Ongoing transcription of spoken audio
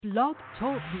Blog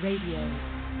Talk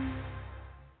Radio.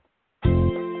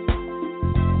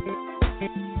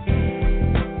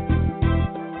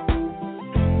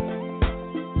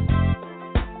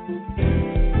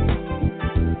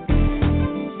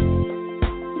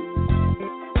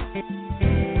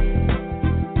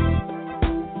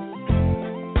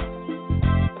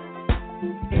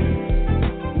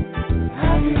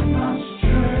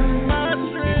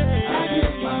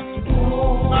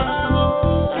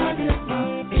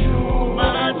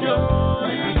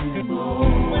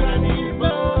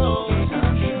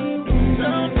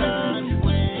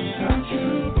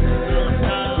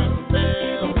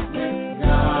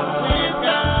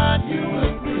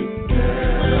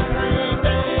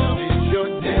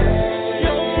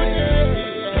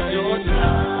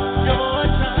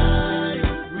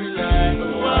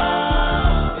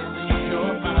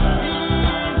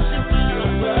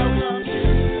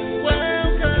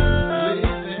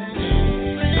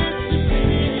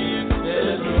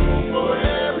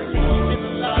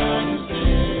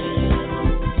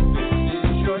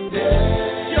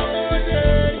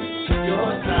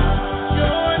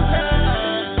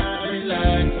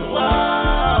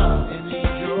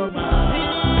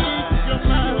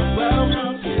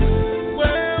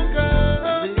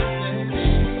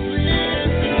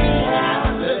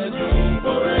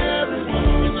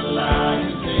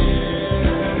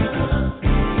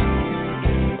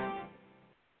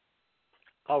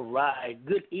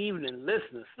 Good evening,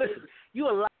 listeners. Listen, you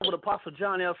are live with Apostle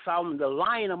John L. Solomon, the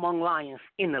lion among lions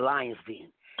in the lion's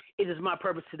den. It is my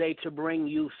purpose today to bring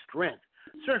you strength.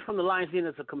 Strength from the Lion's Den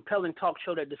is a compelling talk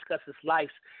show that discusses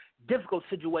life's difficult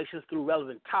situations through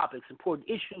relevant topics, important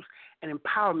issues, and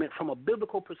empowerment from a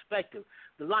biblical perspective.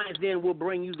 The Lion's Den will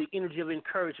bring you the energy of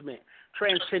encouragement,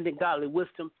 transcendent godly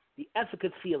wisdom, the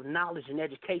efficacy of knowledge and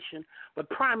education, but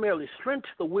primarily strength to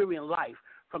the weary in life,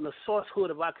 from the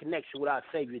sourcehood of our connection with our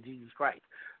Savior, Jesus Christ.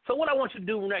 So what I want you to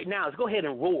do right now is go ahead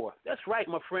and roar. That's right,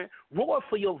 my friend. Roar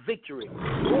for your victory.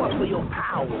 Roar for your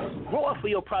power. Roar for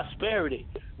your prosperity.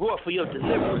 Roar for your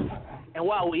deliverance. And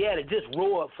while we at it, just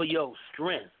roar for your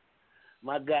strength.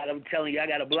 My God, I'm telling you, I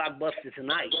got a blockbuster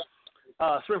tonight.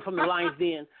 Strength from the Lion's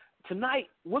Den. Tonight,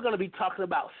 we're going to be talking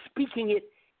about speaking it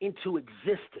into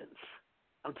existence.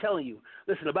 I'm telling you.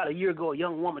 Listen, about a year ago, a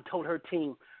young woman told her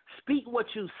team, speak what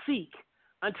you seek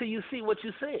until you see what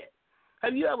you said.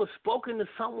 Have you ever spoken to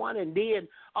someone and then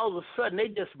all of a sudden they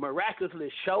just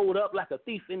miraculously showed up like a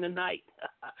thief in the night?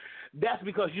 That's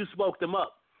because you spoke them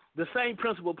up. The same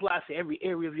principle applies to every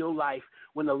area of your life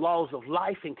when the laws of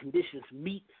life and conditions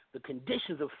meet the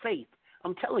conditions of faith.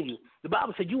 I'm telling you, the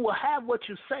Bible said you will have what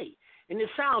you say. And it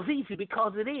sounds easy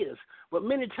because it is, but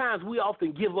many times we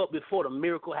often give up before the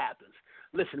miracle happens.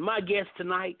 Listen, my guest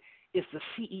tonight is the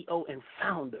CEO and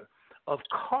founder of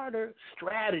Carter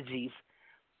Strategies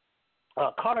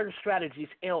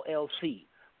LLC,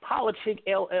 Politic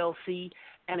LLC,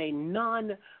 and a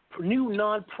new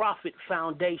nonprofit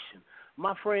foundation.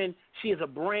 My friend, she is a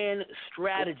brand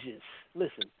strategist.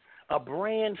 Listen, a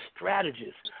brand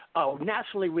strategist, a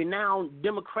nationally renowned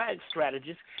Democratic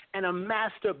strategist, and a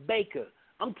master baker.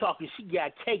 I'm talking, she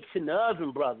got cakes in the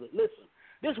oven, brother. Listen,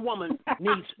 this woman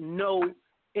needs no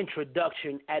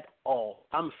introduction at all.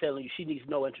 I'm telling you, she needs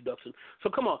no introduction. So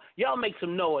come on, y'all make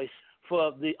some noise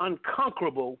for the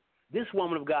unconquerable, this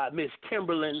woman of God, Miss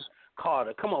Kimberlyn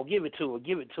Carter. Come on, give it to her,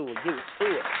 give it to her, give it to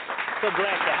her. So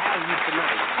glad to have you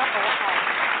tonight.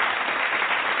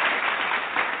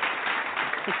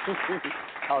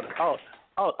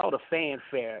 all the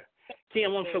fanfare.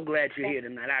 Kim, I'm so glad you're here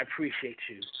tonight. I appreciate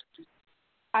you.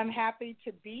 I'm happy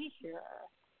to be here.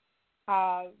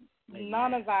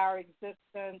 None of our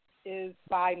existence is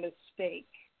by mistake.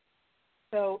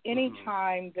 So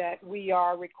anytime that we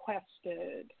are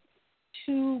requested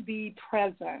to be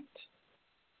present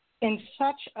in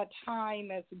such a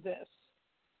time as this,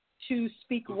 to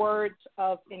speak words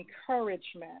of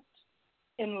encouragement,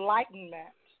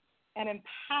 enlightenment, and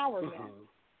empowerment,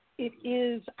 it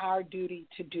is our duty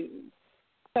to do.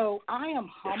 So I am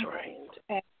humbled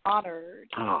and honored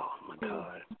to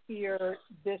be here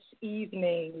this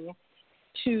evening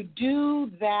to do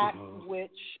that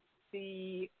which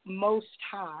the Most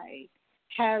High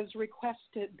has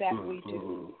requested that we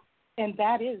do, and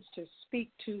that is to speak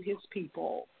to his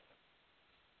people.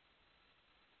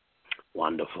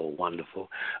 Wonderful, wonderful.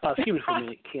 Excuse me for a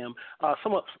minute, Kim.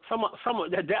 Some of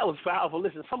that was powerful.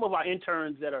 Listen, some of our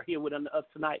interns that are here with us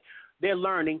tonight, they're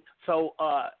learning. So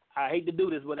I hate to do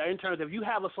this, but our interns, if you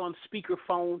have us on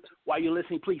speakerphone while you're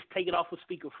listening, please take it off of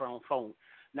speakerphone.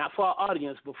 not for our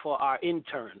audience, but for our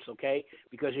interns, okay?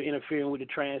 Because you're interfering with the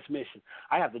transmission.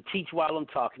 I have to teach while I'm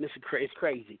talking. This is it's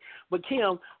crazy. But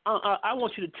Kim, I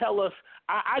want you to tell us.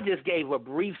 I just gave a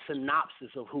brief synopsis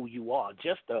of who you are,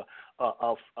 just a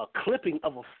clipping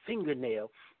of a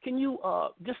fingernail. Can you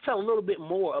just tell a little bit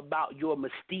more about your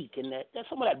mystique and that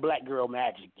some of that black girl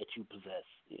magic that you possess?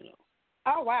 You know.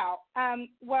 Oh, wow.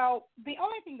 Well, the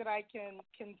only thing that I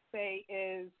can say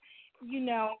is,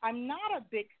 I'm not a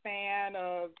big fan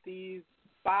of these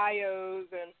bios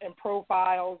and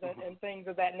profiles and things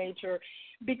of that nature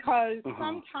because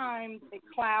sometimes it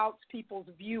clouds people's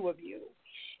view of you.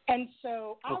 And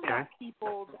so I want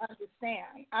people to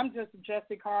understand I'm just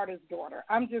Jesse Carter's daughter.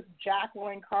 I'm just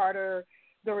Jacqueline Carter,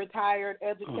 the retired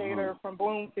educator from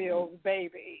Bloomfield's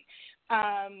baby.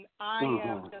 I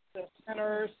am just a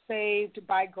sinner saved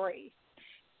by grace.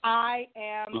 I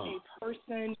am a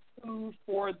person who,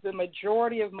 for the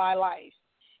majority of my life,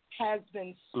 has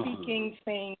been speaking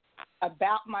things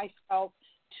about myself,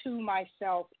 to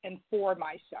myself, and for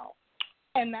myself.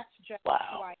 And that's just who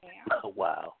I am.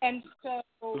 Wow. And so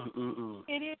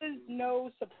it is no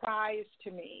surprise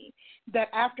to me that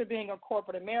after being a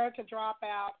corporate America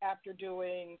dropout, after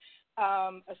doing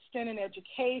a stint in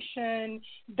education,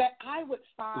 that I would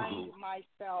find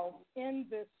myself in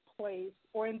this place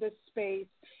or in this space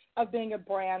of being a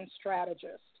brand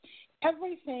strategist.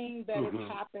 Everything that has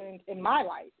happened in my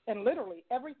life, and literally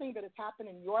everything that has happened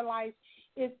in your life,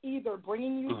 is either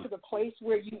bringing you to the place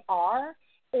where you are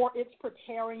or it's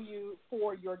preparing you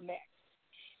for your next.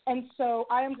 And so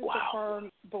I am just a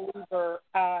firm believer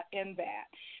in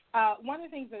that. One of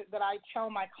the things that I tell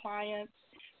my clients,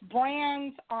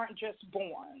 brands aren't just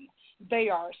born. They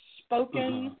are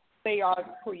spoken, they are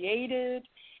created,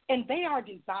 and they are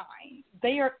designed.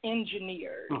 They are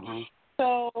engineered.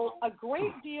 So a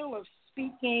great deal of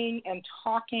speaking and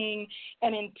talking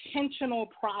and intentional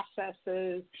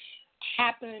processes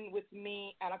happen with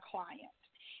me and a client.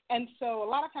 And so a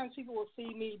lot of times people will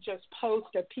see me just post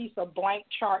a piece of blank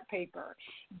chart paper.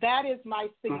 That is my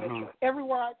signature.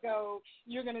 Everywhere I go,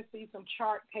 you're going to see some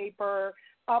chart paper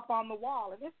up on the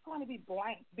wall. And it's going to be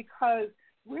blank because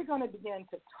we're going to begin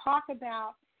to talk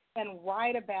about and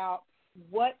write about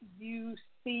what you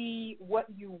see, what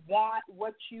you want,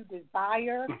 what you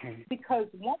desire. Because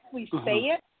once we say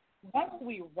it, once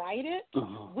we write it,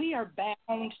 we are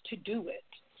bound to do it.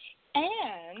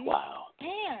 And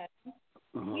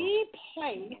we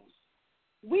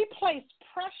place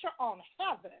pressure on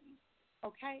heaven,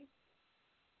 okay,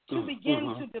 to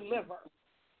begin to deliver,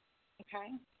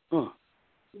 okay?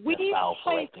 We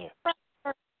place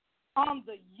pressure on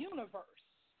the universe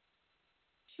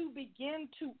to begin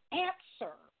to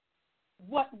answer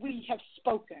what we have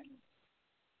spoken.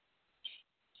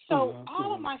 So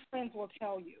all of my friends will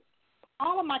tell you,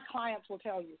 all of my clients will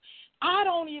tell you, I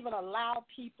don't even allow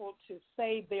people to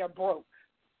say they're broke,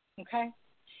 okay?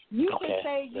 You can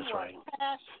say you are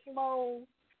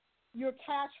you're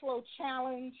cash flow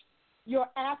challenged, your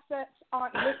assets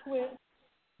aren't liquid,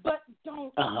 but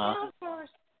don't ever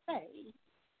say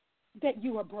that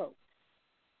you are broke.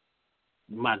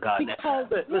 My God. Because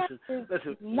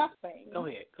listen. Nothing Go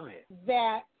ahead.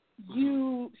 that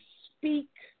you speak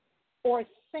or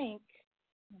think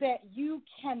that you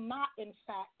cannot, in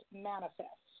fact, manifest.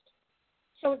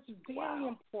 So it's very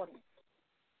important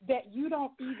that you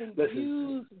don't even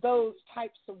use those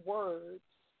types of words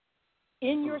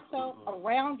in yourself,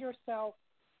 around yourself,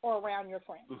 or around your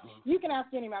friends. You can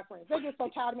ask any of my friends. They get so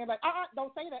tired of me, like,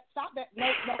 don't say that. Stop that.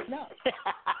 No.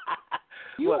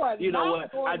 You know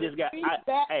what? I just got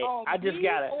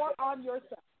or on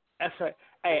yourself. That's right.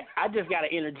 Hey, I just got to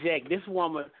interject. This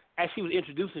woman, as she was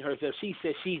introducing herself, she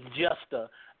said she's just a.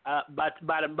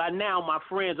 By now, my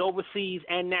friends overseas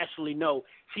and nationally know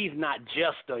she's not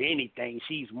just or anything.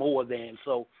 She's more than.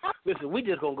 So, listen, we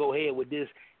just going to go ahead with this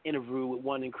interview with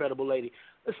one incredible lady.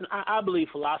 Listen, I believe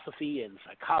philosophy and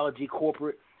psychology,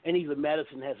 corporate, and even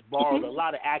medicine has borrowed a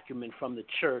lot of acumen from the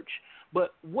church.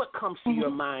 But what comes to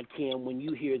your mind, Kim, when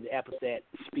you hear the epithet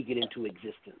 "speak it into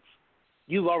existence"?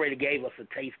 You've already gave us a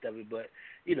taste of it, but,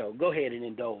 go ahead and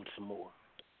indulge some more.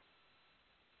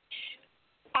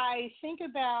 I think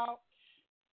about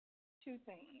two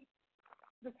things.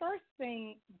 The first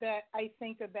thing that I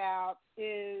think about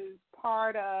is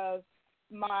part of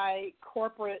my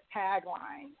corporate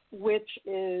tagline, which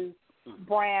is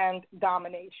brand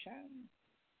domination.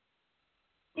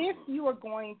 If you are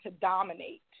going to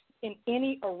dominate in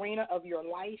any arena of your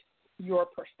life, your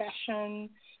profession,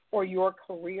 or your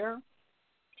career,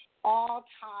 all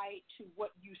tied to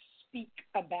what you speak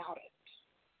about it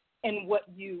and what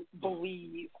you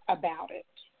believe about it.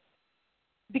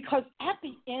 Because at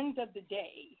the end of the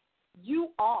day, You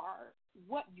are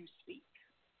what you speak.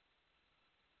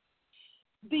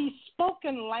 The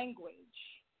spoken language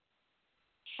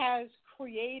has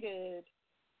created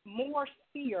more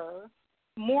fear,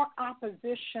 more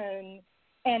opposition,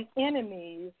 and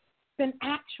enemies than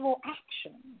actual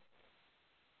action.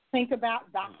 Think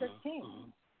about Dr.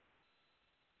 King.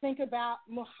 Think about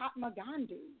Mahatma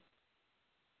Gandhi.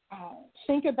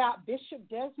 Think about Bishop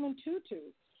Desmond Tutu.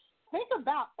 Think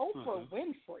about Oprah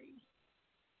Winfrey,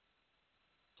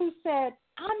 who said,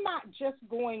 I'm not just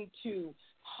going to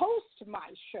host my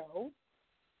show,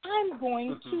 I'm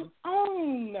going to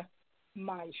own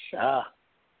my show.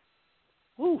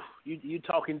 Ooh, you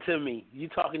talking to me. You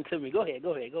talking to me. Go ahead.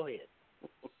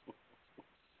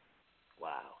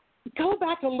 Wow. Go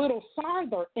back a little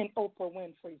farther in Oprah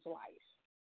Winfrey's life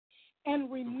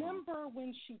and remember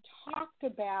when she talked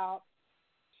about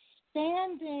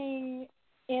standing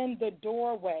in the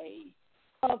doorway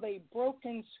of a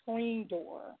broken screen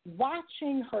door,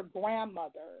 watching her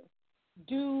grandmother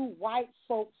do white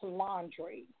folks'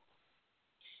 laundry.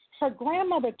 Her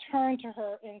grandmother turned to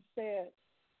her and said,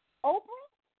 Oprah,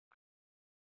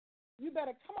 you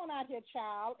better come on out here,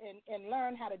 child, and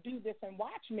learn how to do this and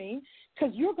watch me,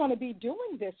 because you're going to be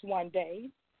doing this one day.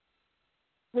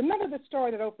 Remember the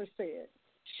story that Oprah said?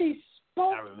 She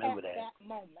spoke at that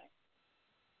moment.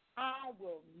 I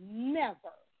will never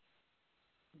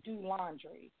do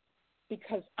laundry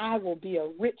because I will be a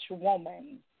rich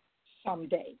woman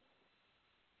someday.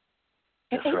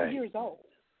 At 8 years old.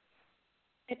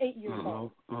 At 8 years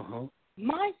old.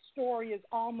 My story is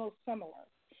almost similar.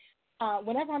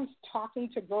 Whenever I'm talking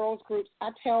to girls groups,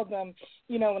 I tell them,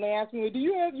 when they ask me, do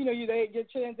you have, they get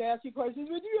a chance to ask you questions,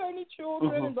 do you have any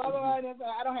children, and blah, blah, blah, and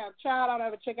I don't have a child, I don't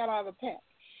have a chick, I don't have a pet.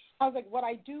 I was like, what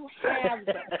I do have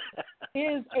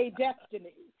is a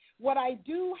destiny. What I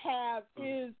do have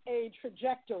is a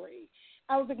trajectory.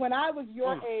 I was like, when I was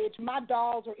your age, my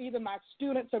dolls were either my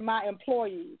students or my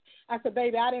employees. I said,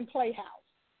 baby, I didn't play house.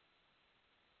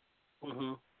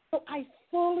 So I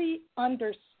fully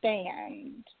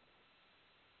understand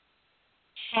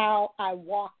how I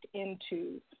walked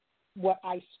into what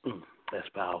I speak. That's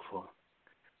powerful.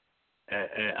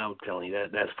 I'm telling you,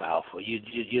 that's powerful.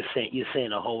 You're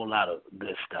saying a whole lot of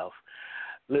good stuff.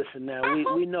 Listen, now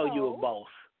we know you're a boss.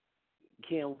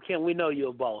 Kim, we know you're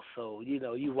a boss, so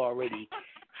you've already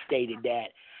stated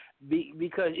that.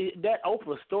 Because that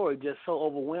Oprah story just so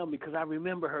overwhelmed me, because I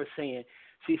remember her saying,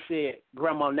 she said,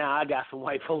 Grandma, now I got some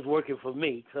white folks working for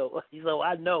me, so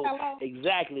I know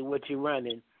exactly what you're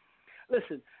running.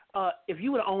 Listen, if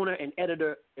you were the owner and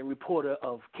editor and reporter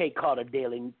of K. Carter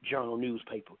Daily Journal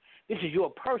newspaper, this is your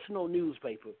personal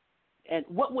newspaper, and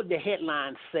what would the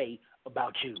headline say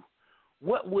about you?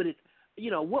 What would it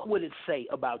say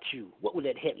about you? What would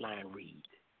that headline read?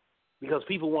 Because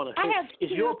people want to say,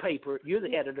 it's your paper, you're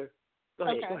the editor. Go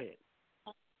ahead.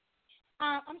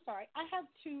 I'm sorry. I have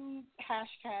two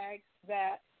hashtags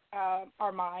that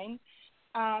are mine.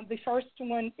 The first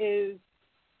one is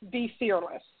be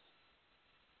fearless.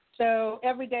 So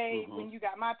every day when you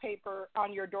got my paper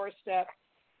on your doorstep,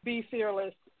 be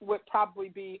fearless would probably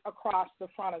be across the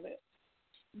front of it.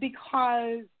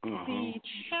 Because the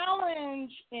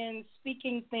challenge in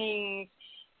speaking things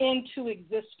into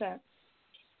existence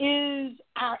is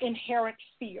our inherent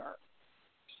fear.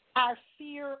 Our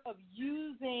fear of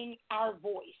using our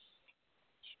voice.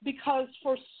 Because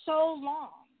for so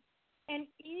long, and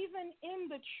even in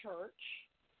the church,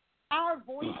 our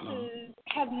voices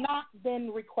have not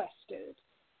been requested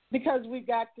because we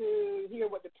got to hear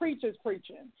what the preacher's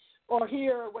preaching or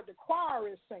hear what the choir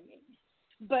is singing.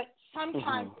 But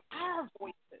sometimes our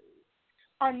voices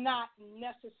are not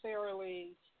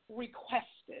necessarily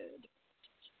requested.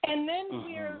 And then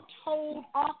we're told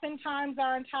oftentimes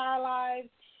our entire lives,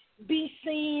 be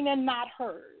seen and not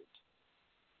heard.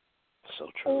 So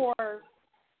true. Or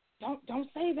don't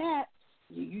say that.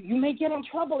 You may get in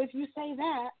trouble if you say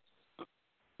that.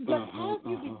 But as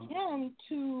you begin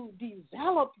to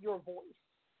develop your voice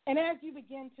and as you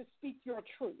begin to speak your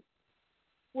truth,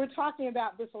 we're talking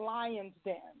about this lion's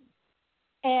den.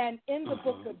 And in the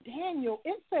book of Daniel,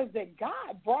 it says that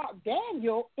God brought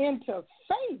Daniel into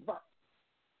favor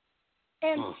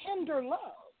and tender love.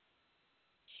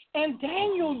 And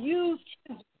Daniel used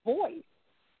his voice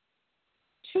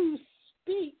to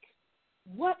speak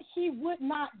what he would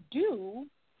not do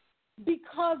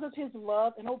because of his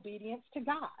love and obedience to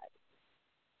God.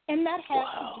 And that had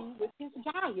to do with his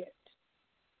diet.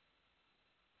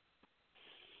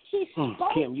 He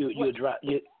spoke. Kim,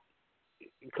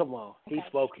 come on. He's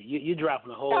spoken. You're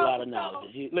dropping a whole lot of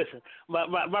knowledge. Listen,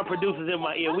 my producer's in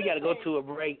my ear. We got to go to a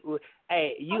break.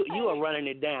 Hey, you are running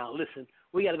it down. Listen,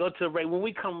 We got to go to the break. When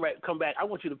we come back, I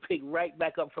want you to pick right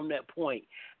back up from that point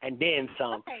and then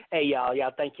some. Okay. Hey, y'all,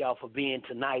 thank y'all for being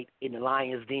tonight in the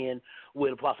Lion's Den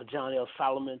with Apostle John L.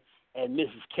 Solomon and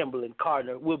Mrs. Kimberlyn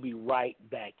Cater. We'll be right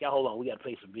back. Y'all, hold on. We got to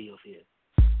pay some bills here.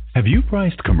 Have you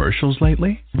priced commercials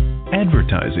lately?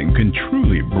 Advertising can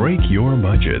truly break your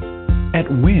budget. At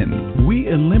Win, we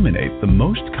eliminate the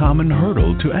most common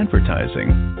hurdle to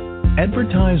advertising.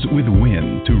 Advertise with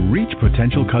Win to reach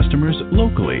potential customers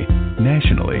locally,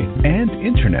 nationally, and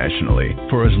internationally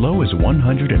for as low as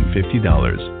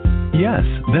 $150. Yes,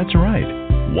 that's right,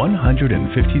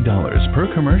 $150 per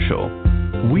commercial.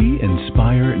 We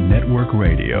Inspire Network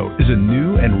Radio is a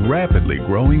new and rapidly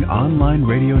growing online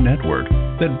radio network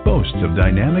that boasts of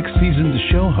dynamic seasoned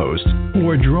show hosts who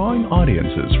are drawing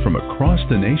audiences from across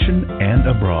the nation and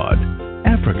abroad.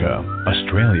 Africa,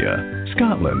 Australia,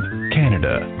 Scotland,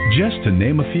 Canada, just to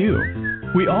name a few.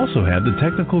 We also have the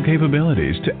technical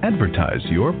capabilities to advertise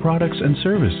your products and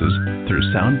services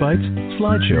through sound bites,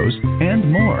 slideshows,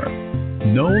 and more.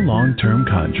 No long-term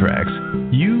contracts.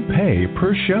 You pay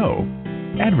per show.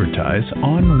 Advertise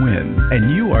on Win,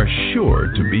 and you are sure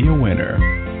to be a winner.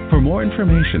 For more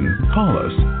information, call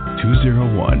us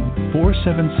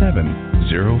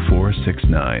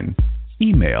 201-477-0469.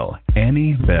 Email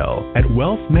Annie Bell at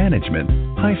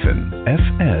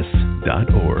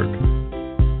wealthmanagement-fs.org.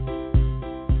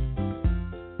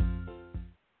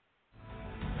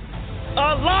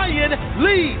 A lion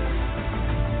leads.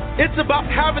 It's about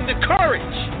having the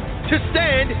courage to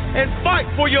stand and fight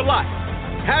for your life,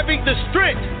 having the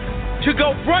strength to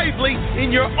go bravely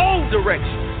in your own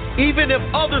direction, even if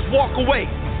others walk away.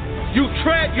 You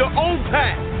tread your own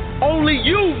path. Only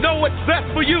you know what's best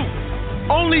for you.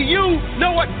 Only you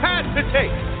know what path to take.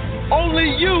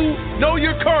 Only you know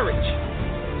your courage,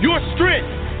 your strength,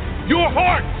 your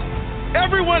heart.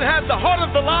 Everyone has the heart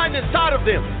of the lion inside of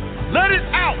them. Let it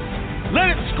out. Let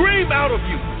it scream out of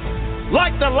you.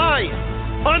 Like the lion,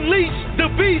 unleash the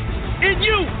beast in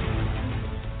you.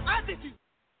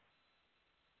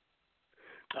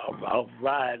 All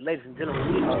right, ladies and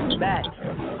gentlemen, we are back.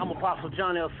 I'm Apostle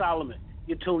John L. Solomon.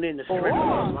 You're tuned in to Strength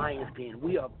of the Lion's Den.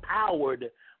 We are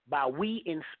powered by We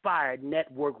Inspire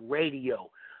Network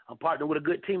Radio. I'm partnered with a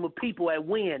good team of people at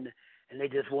Win, and they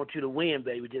just want you to win,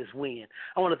 baby, just win.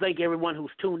 I want to thank everyone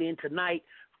who's tuned in tonight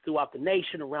throughout the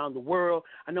nation, around the world.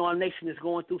 I know our nation is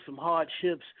going through some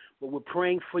hardships, but we're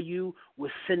praying for you. We're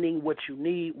sending what you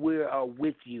need. We are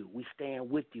with you. We stand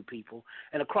with you, people.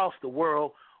 And across the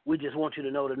world, we just want you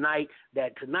to know tonight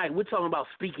that tonight we're talking about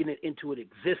speaking it into an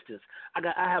existence.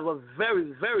 I have a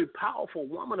very, very powerful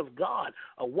woman of God,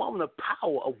 a woman of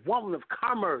power, a woman of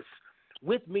commerce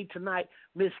with me tonight,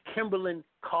 Miss Kimberlyn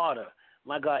Cater.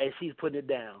 My God, and she's putting it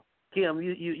down. Kim,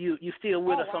 you still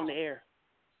with us on the air?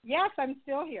 Yes, I'm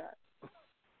still here.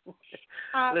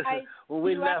 Listen, when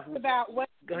we left about what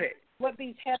go ahead. What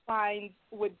these headlines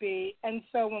would be, and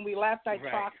so when we left, I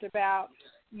talked about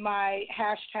my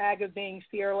hashtag of being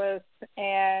fearless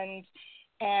and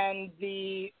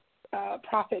the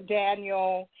Prophet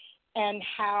Daniel and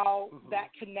how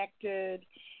that connected,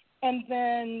 and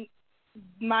then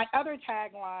my other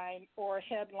tagline or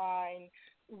headline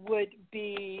would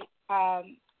be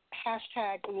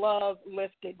hashtag Love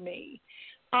Lifted Me.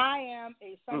 I am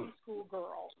a Sunday school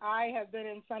girl. I have been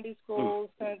in Sunday school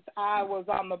since I was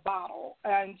on the bottle,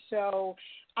 and so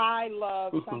I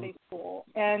love Sunday school.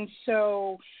 And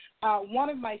so one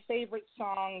of my favorite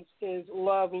songs is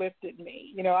Love Lifted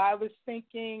Me. You know, I was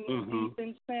thinking deep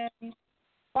in sin,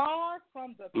 far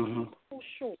from the peaceful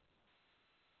shore,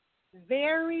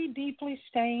 very deeply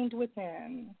stained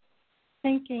within,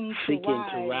 thinking to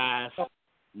rise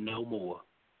no more.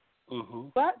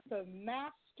 But the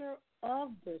master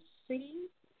of the sea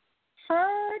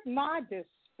heard my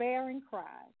despairing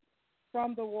cry.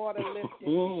 From the water lifted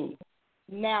me.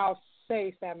 Now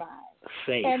safe am I.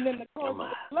 Safe. And then the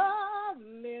chorus, love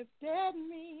lifted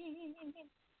me.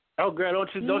 Oh, girl,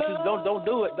 don't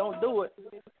do it. Don't do it.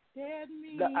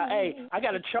 Me. Hey, I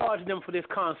got to charge them for this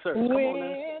concert. Come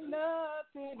on now.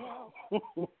 Nothing else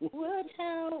would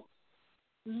help.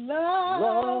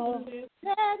 Love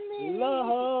lifted me.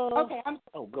 Love. Okay,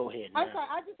 go ahead. Now. I'm sorry.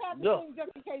 I just have to sing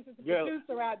just in case it's a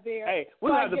producer out there. Hey, we're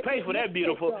gonna have to pay for that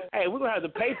beautiful. Hey, we're gonna have to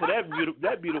pay for that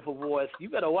beautiful voice. You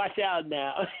better watch out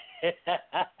now.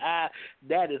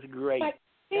 That is great. But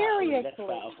seriously, that's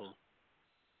powerful.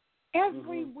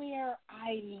 Everywhere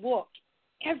I look,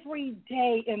 every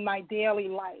day in my daily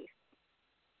life,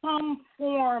 some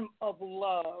form of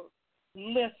love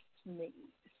lifts me.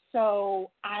 So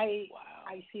I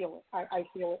feel it. I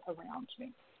feel it around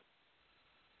me.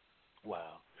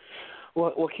 Wow.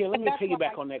 Well, Kim, let me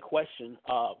piggyback on that question.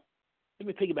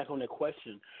 let me piggyback on that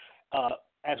question.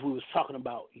 As we was talking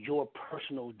about your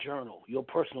personal journal, your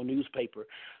personal newspaper.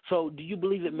 So do you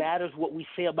believe it matters what we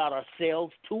say about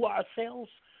ourselves to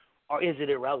ourselves, or is it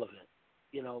irrelevant,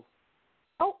 you know?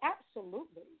 Oh,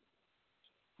 absolutely.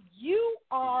 You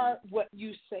are what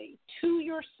you say to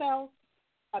yourself,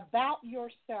 about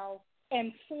yourself,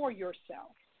 and for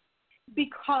yourself.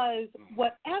 Because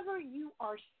whatever you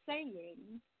are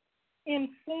saying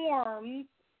informs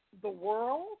the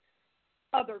world,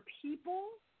 other people,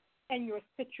 and your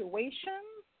situation,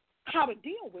 how to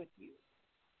deal with you.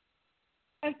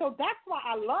 And so that's why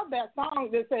I love that song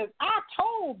that says, I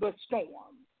told the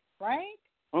storm, right?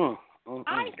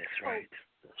 That's right.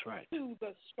 That's right. To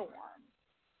the storm,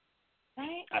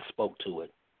 right? I spoke to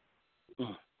it.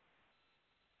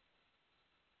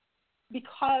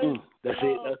 Because that's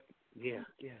it.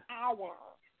 Hour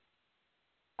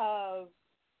of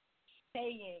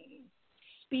saying,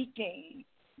 speaking,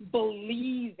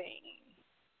 believing.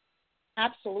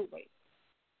 Absolutely.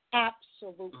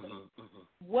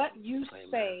 What you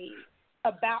say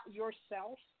about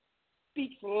yourself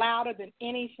speaks louder than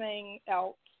anything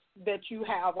else that you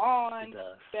have on,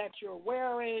 that you're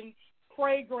wearing,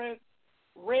 fragrance,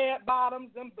 red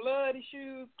bottoms and bloody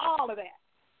shoes, all of that.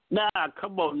 Nah,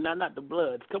 come on. Nah, not the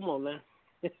Bloods. Come on, man.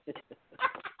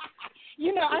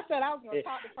 You know, I said I was going to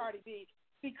talk to Cardi B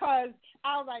because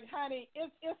I was like, honey,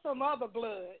 it's some other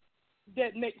blood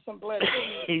that makes some blood.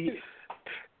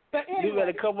 But anyway, you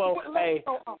better come on. Hey,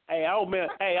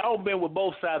 I don't been with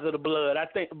both sides of the blood. I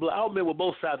don't been with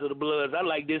both sides of the bloods. I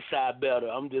like this side better.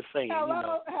 I'm just saying.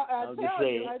 Hello, I'm just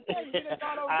saying.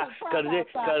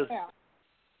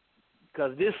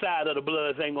 Because this side of the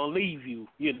bloods ain't gonna leave you.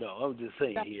 You know, I'm just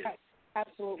saying here. Right.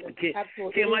 Absolutely. Kim,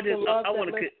 I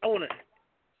want to.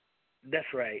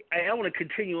 That's right. I want to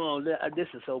continue on. This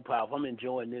is so powerful. I'm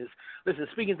enjoying this. Listen,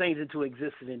 speaking things into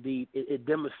existence, indeed, it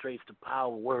demonstrates the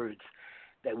power of words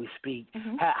that we speak.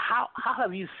 How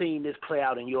have you seen this play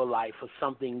out in your life for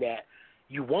something that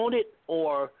you wanted,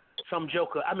 or some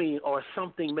joker? Or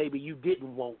something maybe you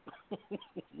didn't want?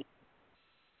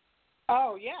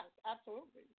 Oh yes,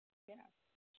 absolutely. Yeah.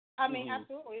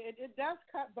 Absolutely. It does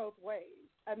cut both ways.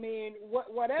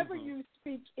 Whatever you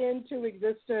speak into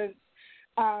existence,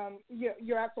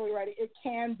 you're absolutely right. It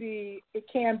can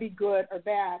be good or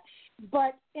bad.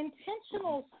 But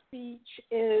intentional speech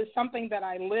is something that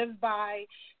I live by,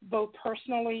 both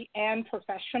personally and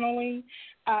professionally.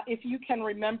 If you can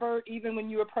remember, even when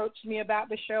you approached me about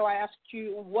the show, I asked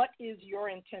you, what is your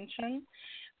intention?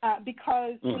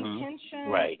 Because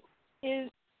intention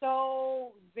is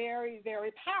so very,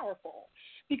 very powerful,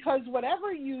 because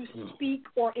whatever you speak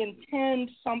or intend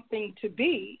something to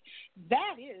be,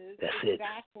 that's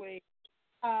exactly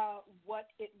what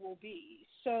it will be.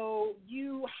 So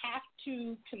you have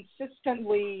to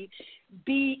consistently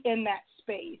be in that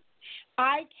space.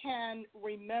 I can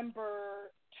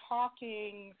remember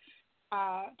talking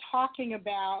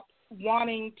about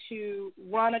wanting to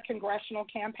run a congressional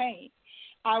campaign.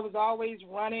 I was always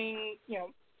running,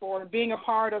 for being a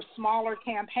part of smaller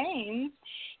campaigns,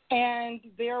 and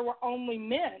there were only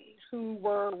men who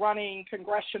were running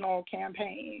congressional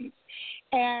campaigns.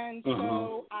 And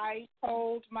so I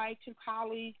told my two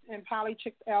colleagues in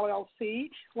Polychicks LLC,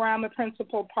 where I'm a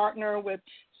principal partner with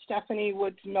Stephanie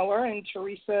Woods Miller and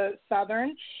Teresa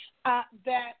Southern,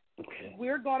 that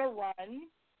we're going to run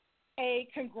a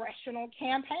congressional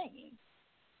campaign.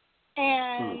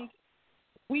 And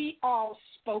we all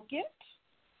spoke it.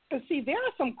 But see, there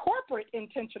are some corporate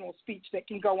intentional speech that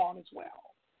can go on as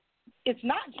well. It's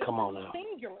not just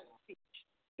singular speech,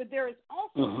 but there is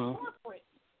also corporate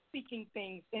speaking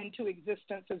things into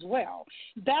existence as well.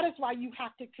 That is why you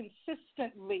have to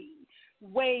consistently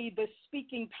weigh the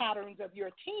speaking patterns of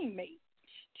your teammates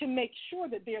to make sure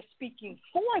that they're speaking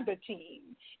for the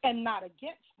team and not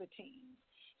against the team.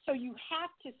 So you have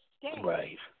to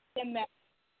stay in that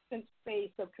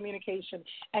space of communication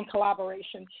and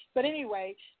collaboration. But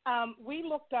anyway, we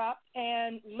looked up,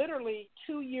 and literally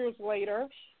 2 years later,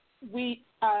 we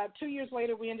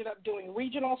ended up doing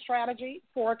regional strategy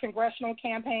for a congressional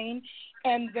campaign,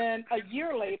 and then a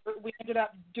year later, we ended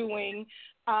up doing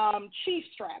chief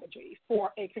strategy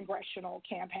for a congressional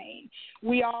campaign.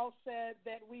 We all said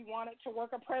that we wanted to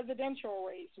work a presidential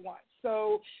race once.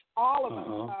 So all of us,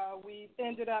 we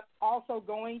ended up also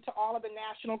going to all of the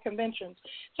national conventions.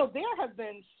 So there have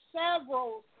been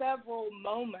several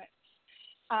moments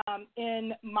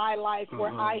in my life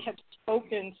where I have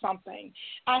spoken something.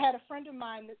 I had a friend of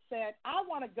mine that said, I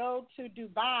want to go to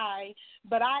Dubai,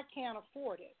 but I can't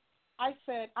afford it. I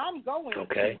said, I'm going to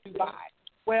Dubai.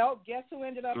 Well, guess who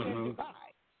ended up in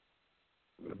Dubai?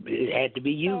 It had to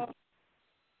be you.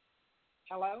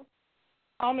 Hello?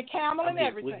 On the camel and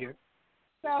everything. We're here.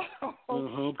 So,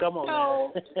 come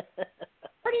on. So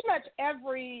pretty much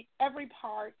every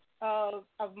part of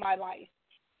my life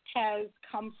has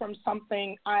come from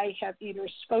something I have either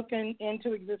spoken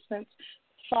into existence,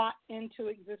 thought into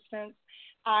existence.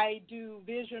 I do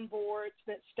vision boards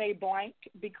that stay blank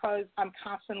because I'm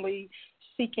constantly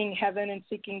seeking heaven and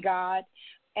seeking God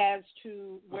as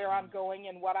to where I'm going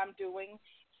and what I'm doing.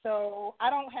 So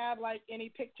I don't have like any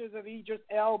pictures of Idris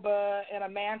Elba in a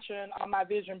mansion on my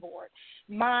vision board.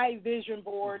 My vision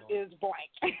board is blank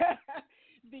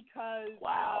because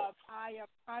I am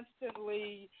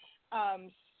constantly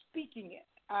speaking it.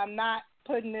 I'm not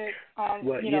putting it on,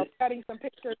 cutting some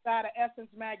pictures out of Essence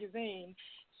magazine.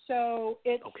 So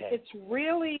it's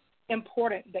really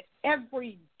important that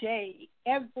every day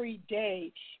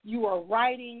you are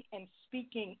writing and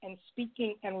speaking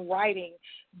and writing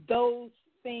those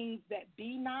things that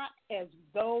be not as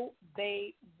though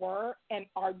they were and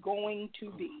are going to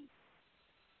be.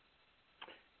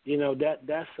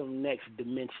 That's some next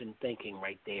dimension thinking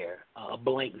right there, a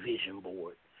blank vision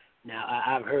board. Now,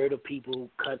 I've heard of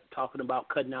people talking about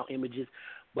cutting out images,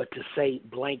 but to say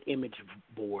blank image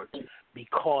board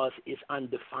because it's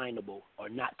undefinable or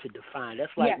not to define.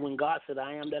 That's like when God said,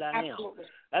 I am that I am.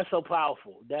 That's so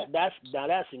powerful.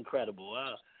 That's incredible.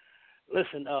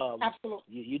 Listen, absolutely.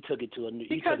 You took it to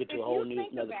a whole new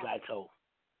another plateau.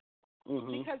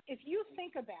 Because if you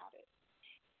think about it,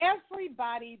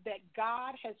 everybody that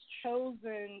God has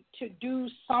chosen to do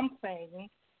something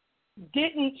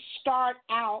didn't start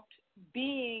out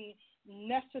being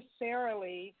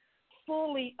necessarily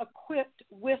fully equipped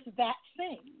with that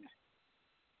thing.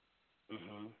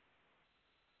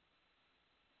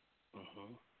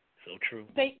 So true.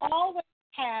 They always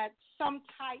had some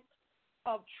type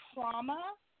of trauma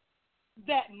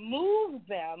that moved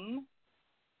them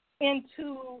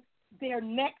into their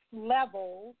next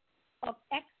level of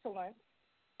excellence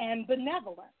and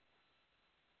benevolence.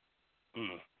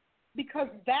 Because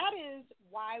that is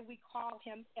why we call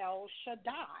him El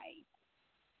Shaddai.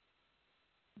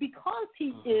 Because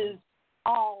he is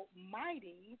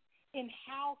almighty in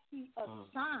how he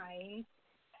assigns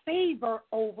favor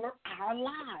over our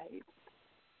lives.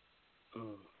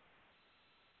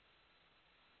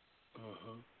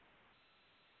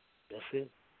 That's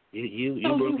it. You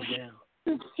broke it down.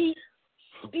 You keep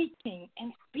speaking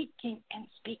and speaking and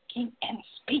speaking and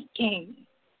speaking.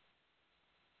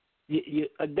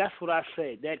 That's what I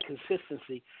said, that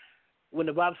consistency. When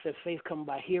the Bible says faith comes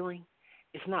by hearing,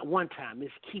 it's not one time.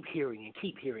 It's keep hearing and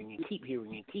keep hearing and keep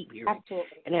hearing and keep hearing.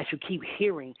 Absolutely. And as you keep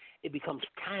hearing, it becomes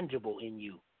tangible in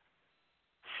you.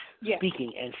 Yes.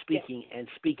 Speaking and speaking and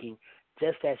speaking,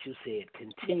 just as you said,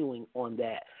 continuing on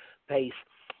that pace.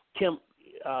 Kim,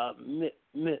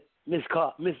 Miss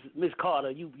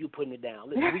Carter, you putting it down.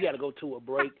 Listen, we got to go to a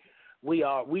break. We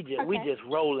just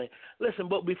rolling. Listen,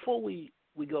 but before we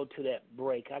go to that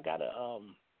break, I gotta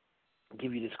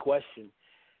give you this question.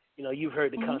 You've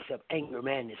heard the concept anger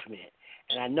management,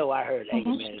 and I know I heard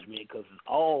anger management because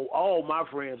all my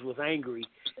friends was angry,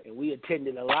 and we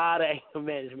attended a lot of anger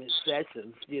management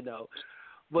sessions.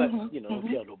 But don't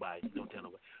tell nobody.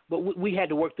 But we had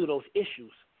to work through those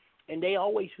issues, and they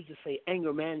always used to say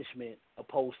anger management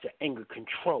opposed to anger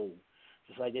control,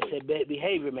 just like they said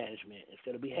behavior management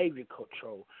instead of behavior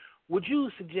control. Would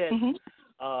you suggest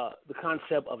the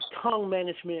concept of tongue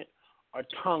management or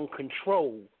tongue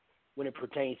control when it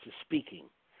pertains to speaking?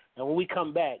 And when we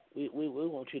come back, we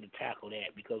want you to tackle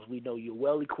that because we know you're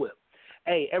well equipped.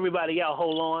 Hey, everybody, y'all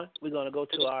hold on. We're going to go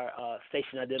to our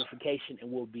station identification,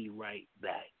 and we'll be right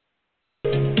back.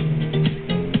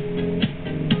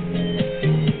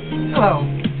 Hello,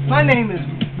 my name is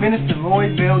Minister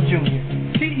Lloyd Bell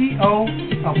Jr.,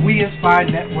 CEO of We Inspire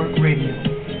Network Radio.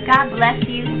 God bless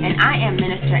you, and I am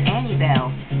Minister Annie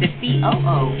Bell, the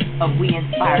COO of We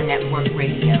Inspire Network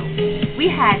Radio. We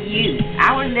had you,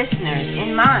 our listeners,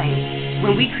 in mind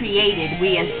when we created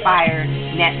We Inspire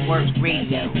Network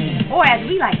Radio, or as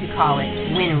we like to call it,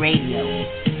 WIN Radio.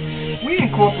 We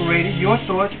incorporated your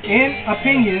thoughts and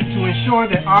opinions to ensure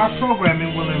that our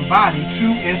programming will embody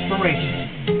true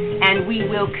inspiration. And we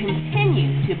will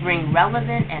continue to bring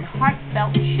relevant and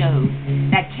heartfelt shows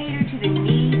that cater to the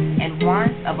needs and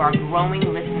wants of our growing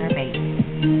listener base.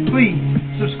 Please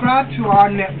subscribe to our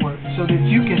network so that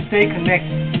you can stay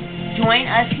connected. Join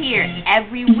us here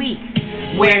every week,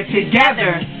 where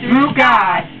together, through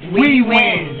God, we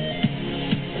win.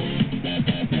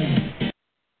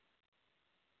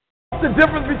 What's the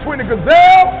difference between a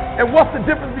gazelle and what's the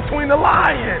difference between a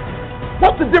lion?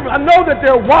 What's the difference? I know that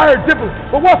they're wired different,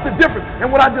 but what's the difference?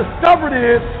 And what I discovered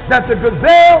is that the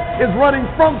gazelle is running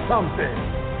from something.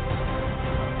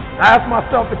 I asked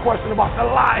myself the question about the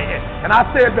lion, and I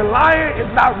said the lion is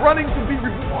not running to be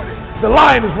rewarded. The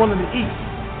lion is running to eat.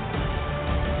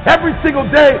 Every single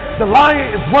day, the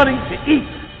lion is running to eat.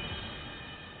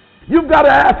 You've got to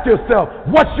ask yourself,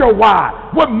 what's your why?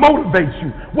 What motivates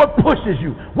you? What pushes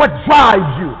you? What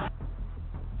drives you?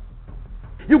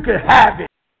 You can have it.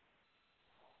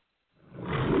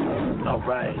 All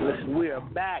right, listen, we are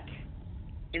back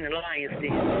in the Lion's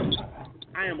Den.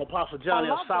 I am Apostle John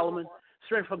L. Solomon,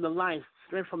 straight from the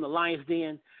Lion's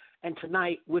Den, and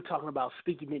tonight we're talking about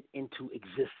speaking it into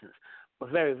existence. A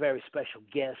very, very special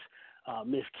guest,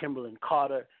 Miss Kimberlyn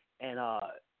Cater, and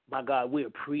my God, we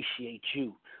appreciate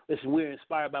you. Listen, we're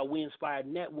inspired by We Inspire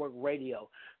Network Radio.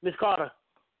 Miss Cater.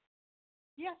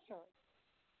 Yes, sir.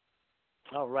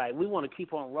 All right, we want to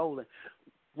keep on rolling.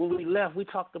 When we left, we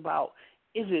talked about,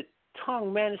 is it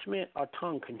tongue management or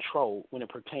tongue control when it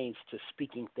pertains to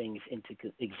speaking things into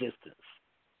existence?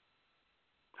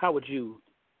 How would you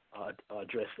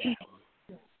address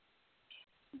that?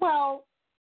 Well,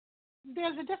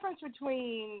 there's a difference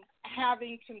between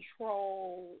having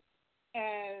control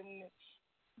and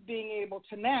being able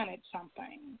to manage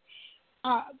something.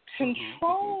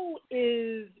 Control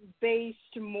is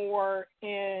based more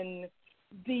in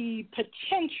the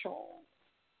potential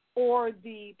or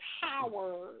the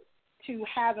power to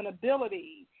have an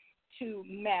ability to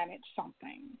manage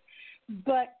something.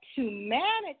 But to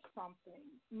manage something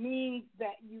means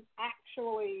that you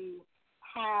actually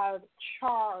have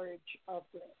charge of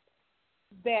it,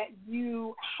 that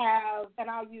you have, and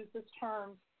I'll use this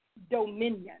term,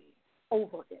 dominion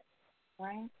over it,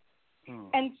 right?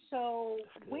 And so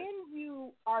when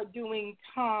you are doing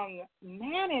tongue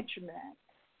management,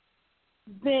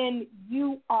 then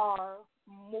you are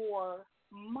more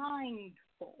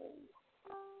mindful.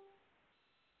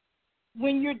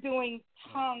 When you're doing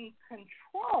tongue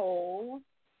control,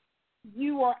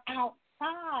 you are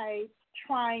outside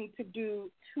trying to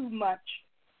do too much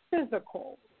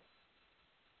physical.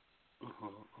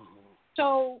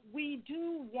 So we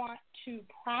do want to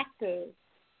practice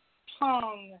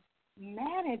tongue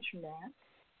management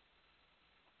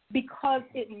because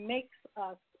it makes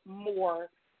us more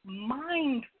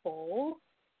mindful,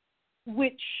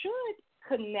 which should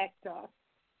connect us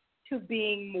to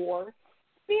being more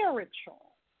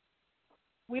spiritual.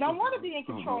 We don't want to be in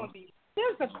control and be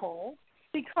physical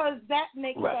because that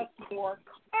makes us more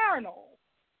carnal.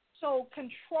 So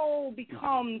control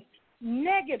becomes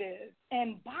negative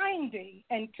and binding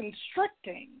and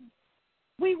constricting.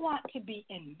 We want to be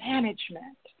in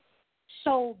management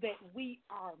so that we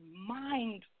are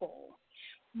mindful.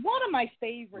 One of my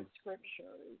favorite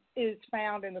scriptures is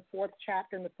found in the 4th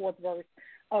chapter and the 4th verse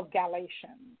of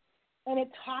Galatians. And it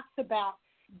talks about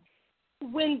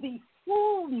when the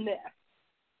fullness,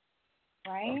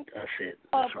 right? That's it.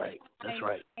 That's right. That's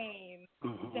right. Came,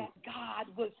 that God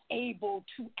was able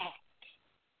to act.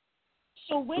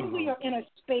 So when we are in a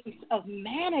space of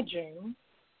managing,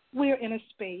 we're in a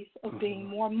space of being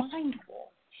more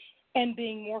mindful and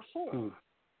being more full.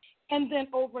 And then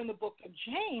over in the book of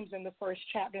James, in the 1st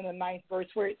chapter, in the 9th verse,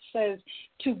 where it says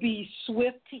to be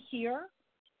swift to hear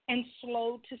and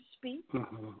slow to speak,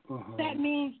 that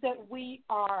means that we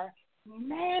are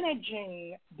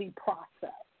managing the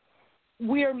process.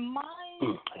 We're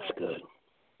mindful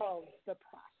of the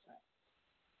process.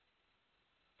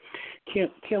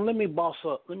 Kim, let me boss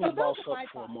up. Let me boss up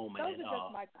for a moment. Those are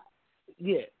just my thoughts.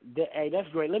 Yeah, hey, that's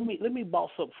great. Let me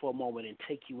boss up for a moment and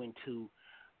take you into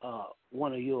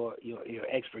one of your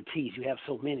expertise. You have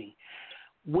so many.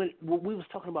 When we was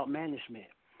talking about management,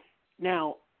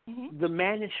 now the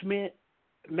management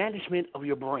of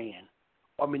your brand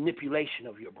or manipulation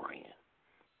of your brand,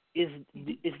 is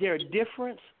there a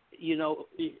difference? You know,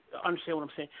 understand what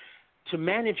I'm saying? To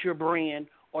manage your brand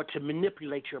or to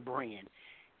manipulate your brand,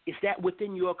 is that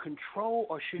within your control,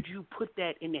 or should you put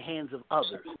that in the hands of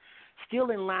others?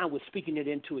 Still in line with speaking it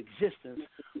into existence,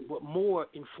 but more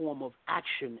in form of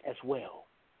action as well.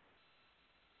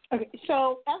 Okay,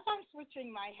 so as I'm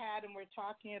switching my hat and we're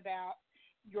talking about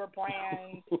your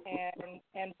brand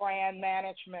and brand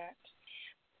management,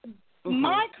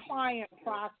 my client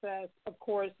process, of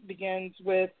course, begins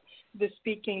with the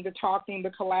speaking, the talking,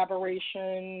 the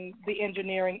collaboration, the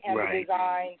engineering, and the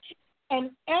design.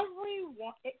 And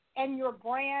everyone, and your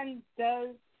brand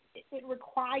it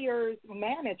requires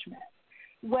management,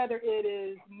 whether it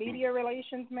is media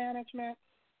relations management,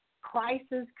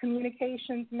 crisis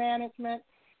communications management,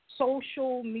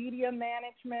 social media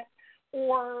management,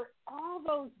 or all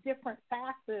those different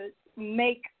facets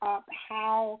make up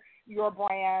how your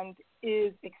brand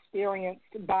is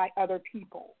experienced by other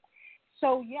people.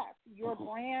 So, yes, your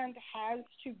brand has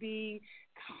to be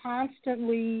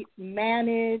constantly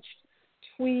managed,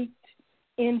 tweaked,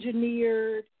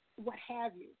 engineered, what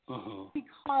have you.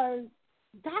 Because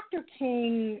Dr.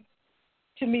 King,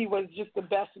 to me, was just the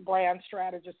best brand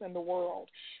strategist in the world.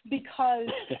 Because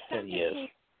Dr. King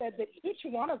said that each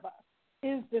one of us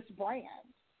is this brand,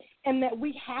 and that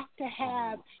we have to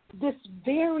have this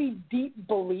very deep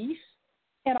belief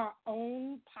in our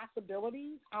own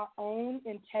possibilities, our own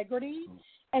integrity.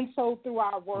 And so through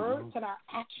our words and our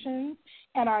actions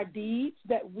and our deeds,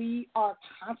 that we are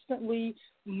constantly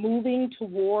moving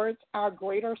towards our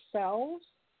greater selves.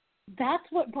 That's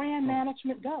what brand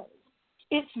management does.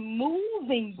 It's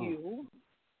moving you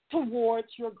towards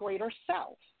your greater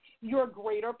self, your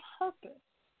greater purpose.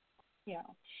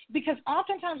 Because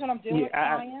oftentimes when I'm dealing with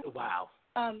clients,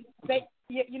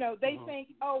 they think,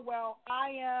 oh, well, I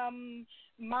am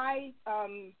my,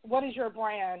 what is your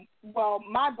brand? Well,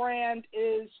 my brand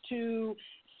is to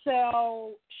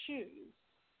sell shoes.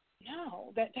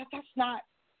 No, that's not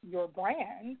your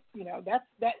brand.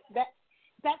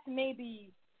 That's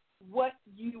maybe what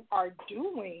you are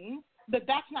doing, but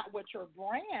that's not what your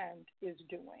brand is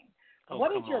doing.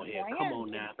 What is your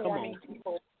brand informing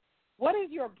people? What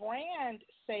is your brand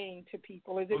saying to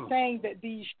people? Is it saying that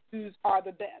these shoes are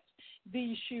the best?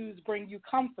 These shoes bring you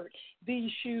comfort.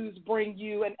 These shoes bring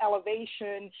you an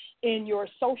elevation in your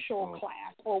social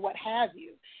class or what have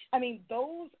you. I mean,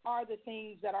 those are the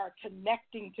things that are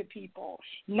connecting to people,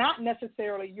 not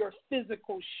necessarily your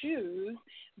physical shoes,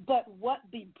 but what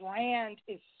the brand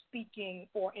is speaking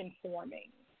or informing.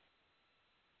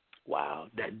 Wow,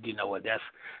 that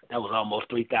was almost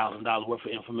 $3,000 worth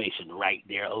of information right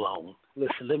there alone.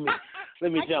 Listen,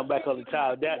 let me jump back on the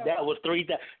top. That was $3,000.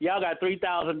 Y'all got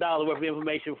 $3,000 worth of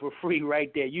information for free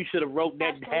right there. You should have wrote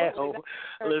that down.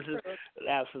 Listen,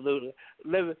 absolutely.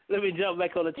 Let me jump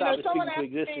back on the top of Speaking to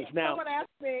Existence now. Someone asked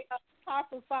me,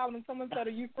 Apostle Solomon. Someone said, "Are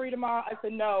you free tomorrow?" I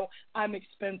said, "No, I'm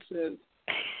expensive."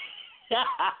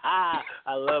 I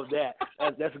love that.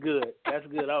 That's good. That's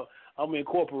good. I'm gonna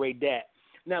incorporate that.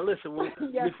 Now, listen.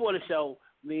 Before the show,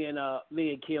 me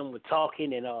and Kim were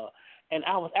talking, and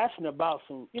I was asking about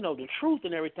some, the truth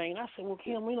and everything. And I said, well,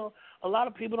 Kim, a lot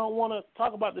of people don't want to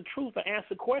talk about the truth or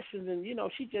answer questions, and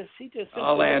she just.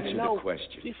 I'll answer the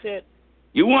question. She said,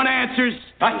 "You want answers?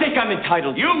 I think I'm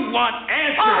entitled. You want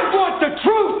answers? I want the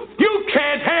truth. You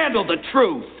can't handle the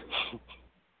truth."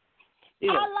 I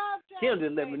love that. Kim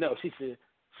didn't let me know. She said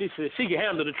she can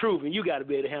handle the truth, and you got to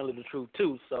be able to handle the truth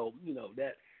too. So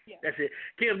that. Yeah. That's it.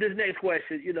 Kim, this next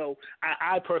question,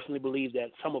 I personally believe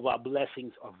that some of our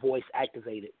blessings are voice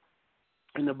activated.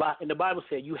 And the Bible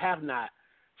said you have not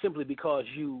simply because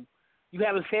you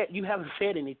haven't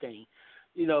said anything.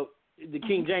 The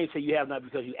King James said you have not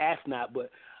because you ask not, but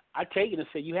I take it and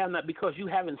say you have not because you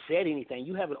haven't said anything.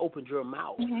 You haven't opened your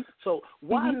mouth. So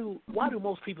why do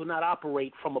most people not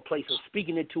operate from a place of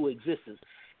speaking into existence?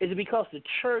 Is it because the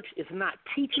church is not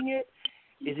teaching it?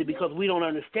 Is it because we don't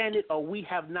understand it, or we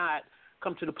have not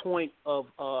come to the point of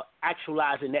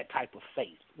actualizing that type of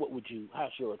faith?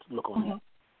 How's your look on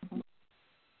that?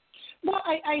 Well,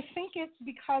 I think it's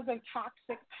because of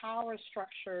toxic power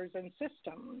structures and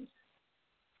systems.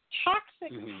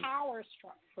 Toxic power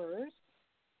structures,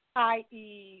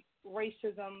 i.e.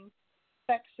 racism,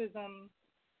 sexism,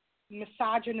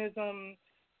 misogynism,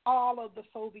 all of the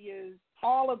phobias,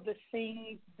 all of the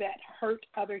things that hurt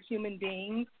other human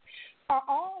beings, are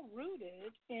all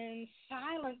rooted in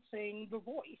silencing the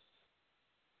voice,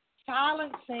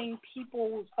 silencing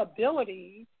people's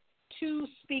ability to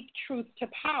speak truth to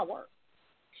power.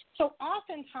 So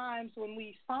oftentimes when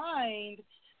we find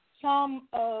some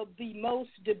of the most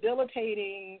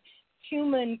debilitating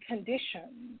human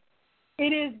conditions,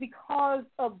 it is because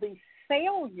of the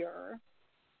failure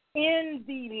in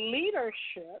the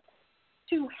leadership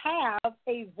to have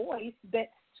a voice that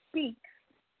speaks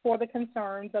for the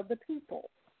concerns of the people.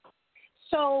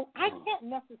 So I can't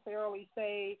necessarily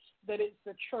say that it's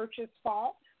the church's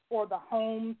fault or the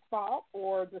home's fault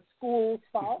or the school's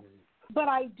fault, but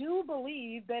I do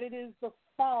believe that it is the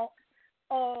fault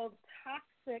of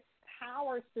toxic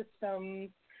power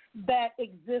systems that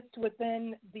exist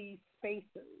within these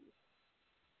spaces.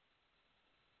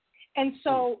 And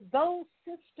so those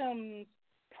systems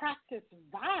practice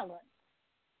violence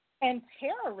and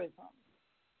terrorism.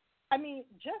 I mean,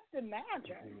 just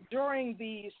imagine during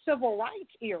the civil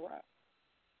rights era,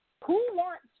 who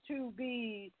wants to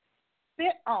be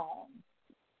spit on,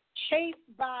 chased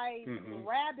by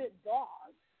rabid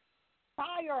dogs,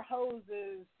 fire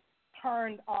hoses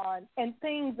turned on, and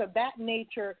things of that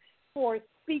nature for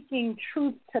speaking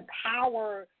truth to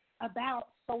power about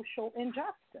social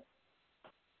injustice?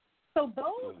 So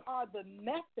those are the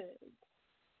methods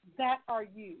that are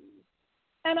used.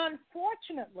 And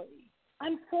unfortunately,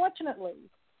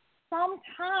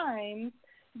 sometimes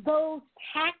those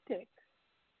tactics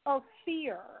of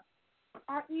fear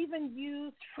are even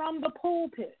used from the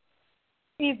pulpit.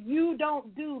 If you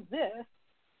don't do this,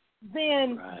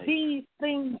 then these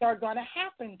things are going to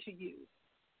happen to you.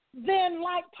 Then,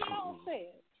 like Paul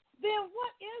said, then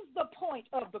what is the point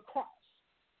of the cross?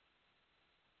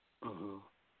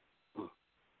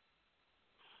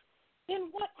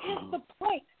 Then what is the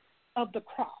point of the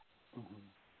cross?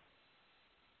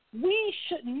 We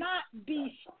should not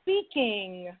be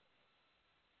speaking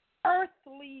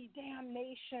earthly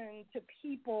damnation to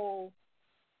people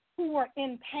who are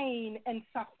in pain and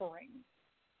suffering.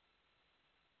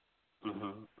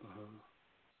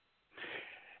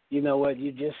 You know what?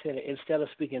 You just said it. Instead of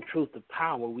speaking truth to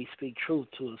power, we speak truth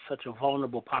to such a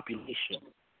vulnerable population.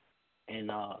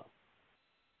 And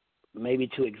maybe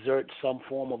to exert some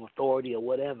form of authority or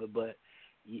whatever, but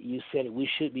you said it. We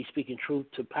should be speaking truth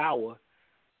to power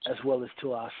as well as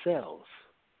to ourselves.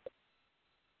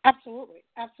 Absolutely,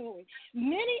 absolutely.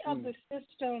 Many of the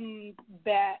systems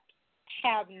that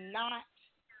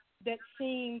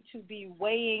seem to be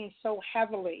weighing so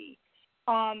heavily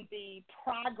on the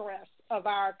progress of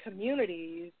our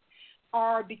communities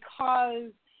are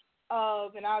because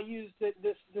of, and I'll use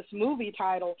this movie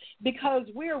title, because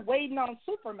we're waiting on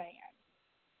Superman.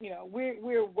 You know,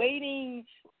 we're waiting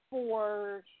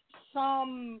for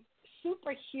some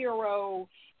superhero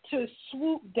to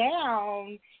swoop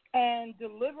down and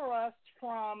deliver us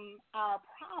from our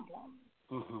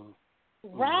problems,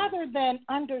 rather than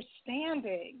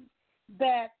understanding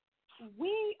that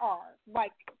we are,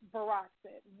 like Barack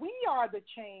said, we are the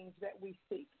change that we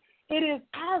seek. It is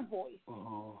our voice.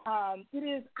 It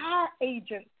is our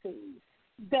agency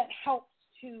that helps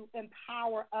to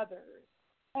empower others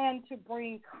and to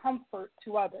bring comfort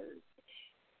to others.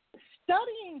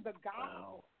 Studying the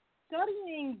gospel,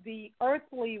 studying the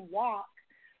earthly walk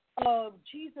of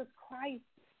Jesus Christ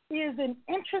is an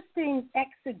interesting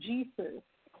exegesis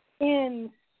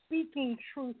in speaking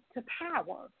truth to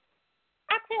power.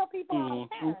 I tell people all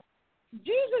the time,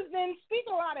 Jesus didn't speak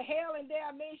a lot of hell and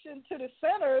damnation to the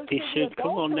sinners. He should.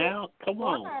 Come on now. Come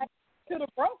on. To the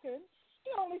broken.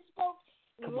 He only spoke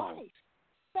life,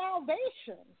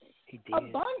 salvation,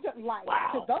 abundant life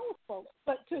to those folks.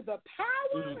 But to the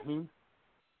power,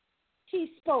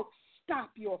 he spoke,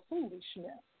 stop your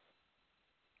foolishness.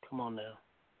 Come on now.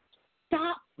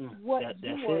 Stop what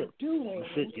you are doing.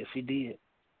 That's it. Yes, he did.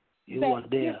 You weren't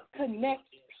there. Disconnect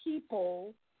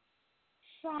people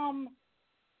from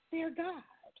their God.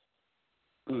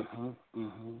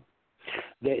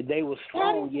 They were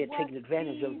strong, yet taking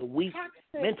advantage of the weak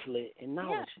mentally and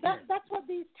knowledge. That's what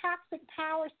these toxic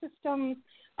power systems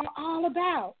are all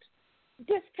about.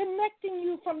 Disconnecting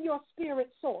you from your spirit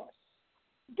source.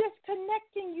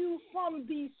 Disconnecting you from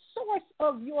the source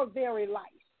of your very life.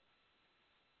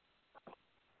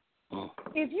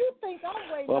 If you think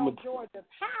I'm waiting on Georgia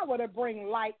Power to bring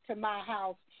light to my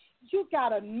house, you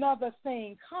got another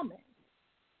thing coming.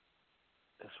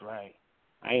 That's right.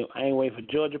 I ain't waiting for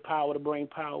Georgia Power to bring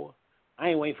power. I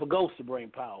ain't waiting for Ghost to bring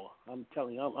power. I'm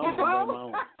telling you, I'm going to bring my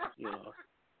own. You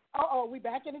know. We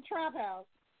back in the trap house.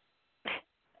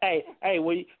 Hey,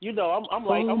 well, you know, I'm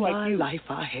like you. All my life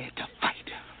I had to fight.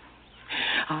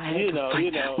 I had to fight.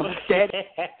 You know. My daddy.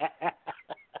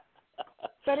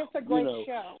 But it's a great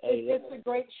show. It's a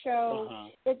great show.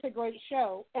 It's a great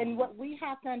show. And what we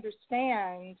have to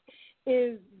understand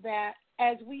is that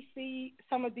as we see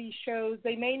some of these shows,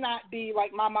 they may not be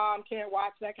like My Mom Can't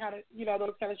Watch, that kind of,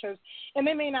 those kind of shows. And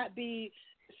they may not be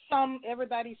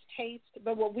everybody's taste.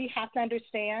 But what we have to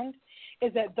understand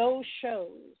is that those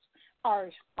shows are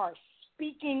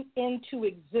speaking into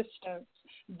existence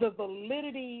the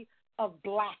validity of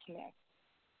blackness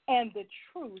and the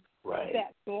truth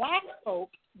that black folk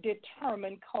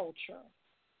determine culture.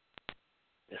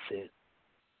 That's it.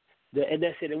 And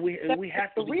that's it. And we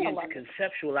have to begin to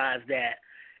conceptualize that,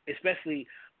 especially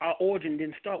our origin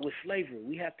didn't start with slavery.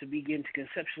 We have to begin to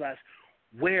conceptualize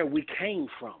where we came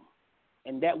from.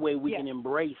 And that way we can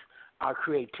embrace our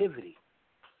creativity.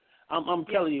 I'm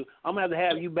telling you, I'm going to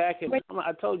have you back. And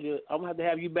I told you, I'm going to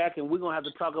have you back, and we're going to have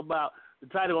to talk about, the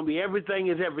title going to be Everything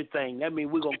is Everything. That means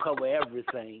we're going to cover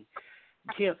everything.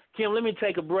 Kim, let me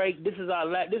take a break. This is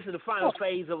the final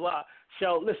phase of our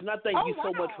show. Listen, I thank you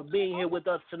so much for being here with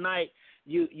us tonight.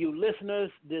 You listeners,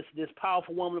 this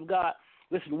powerful woman of God.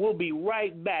 Listen, we'll be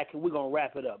right back, and we're going to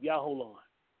wrap it up. Y'all hold on.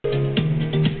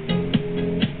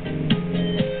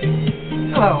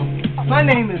 Hello, my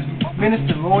name is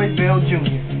Minister Lloyd Bell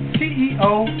Jr.,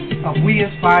 CEO of We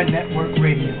Inspire Network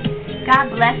Radio.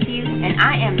 God bless you, and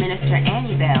I am Minister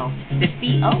Annie Bell, the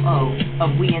COO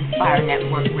of We Inspire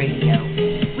Network Radio.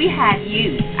 We had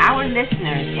you, our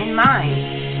listeners, in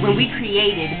mind when we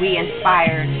created We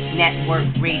Inspire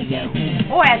Network Radio,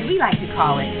 or as we like to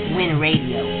call it, WIN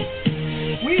Radio.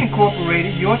 We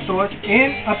incorporated your thoughts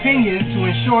and opinions to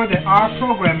ensure that our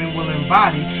programming will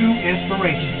embody true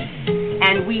inspiration.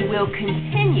 And we will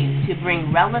continue to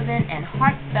bring relevant and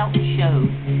heartfelt shows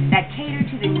that cater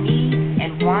to the needs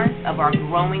and wants of our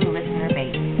growing listener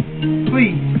base.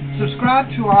 Please subscribe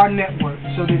to our network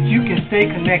so that you can stay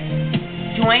connected.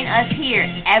 Join us here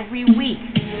every week,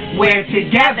 where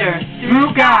together,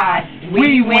 through God,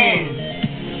 we win.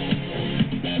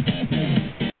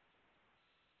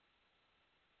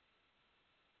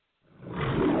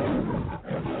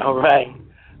 All right.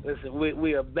 Listen,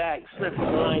 we are back. Strength from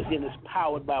the Lions Den is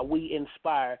powered by We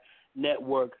Inspire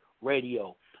Network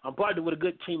Radio. I'm partnered with a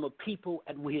good team of people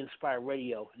at We Inspire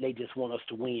Radio. They just want us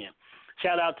to win.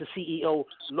 Shout out to CEO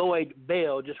Lloyd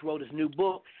Bell, just wrote his new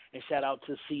book, and shout out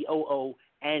to COO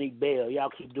Annie Bell.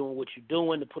 Y'all keep doing what you're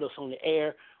doing to put us on the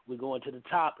air. We're going to the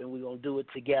top, and we're going to do it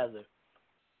together.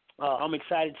 I'm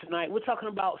excited tonight. We're talking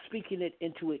about speaking it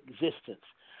into existence.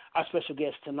 Our special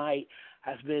guest tonight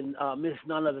has been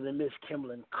none other than Miss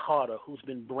Kimberlyn Cater, who's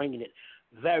been bringing it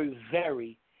very,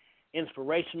 very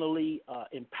inspirationally,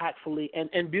 impactfully,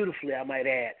 and beautifully, I might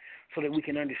add, so that we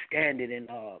can understand it and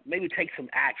maybe take some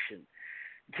action.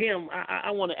 Kim,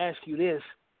 I want to ask you this.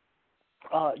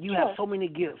 You have so many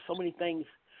gifts, so many things.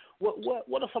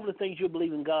 What are some of the things you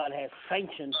believe in God has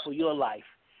sanctioned for your life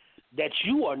that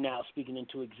you are now speaking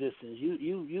into existence?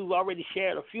 You've already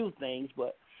shared a few things,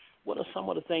 but what are some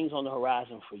of the things on the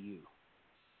horizon for you?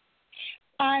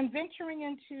 I'm venturing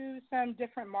into some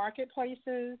different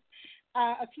marketplaces.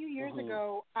 A few years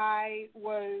ago, I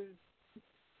was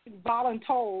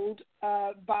voluntold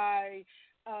by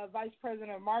Vice President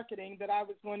of Marketing that I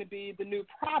was going to be the new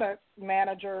product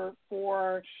manager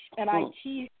for an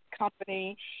IT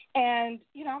company. And,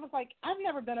 I was like, I've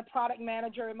never been a product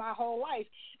manager in my whole life.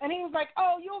 And he was like,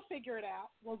 oh, you'll figure it out.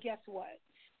 Well, guess what?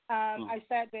 I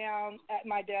sat down at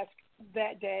my desk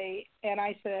that day and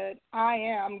I said, I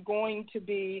am going to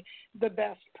be the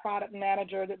best product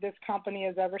manager that this company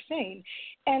has ever seen.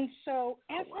 And so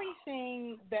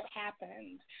everything that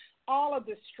happened, all of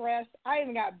the stress, I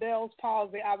even got Bell's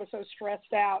palsy. I was so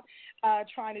stressed out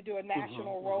trying to do a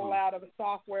national rollout of a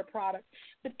software product.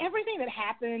 But everything that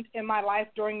happened in my life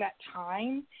during that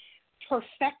time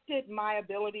perfected my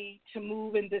ability to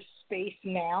move in this space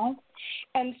now.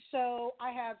 And so I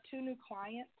have 2 new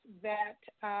clients that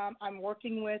I'm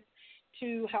working with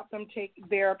to help them take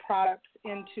their products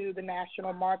into the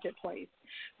national marketplace.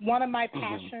 One of my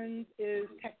passions is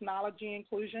technology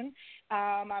inclusion.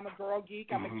 I'm a girl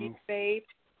geek. I'm a geek babe.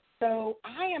 So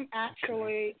I am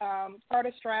actually,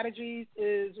 Carter Strategies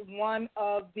is one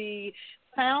of the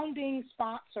founding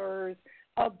sponsors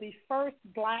of the first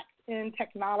Black in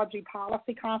Technology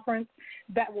Policy Conference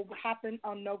that will happen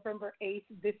on November 8th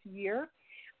this year.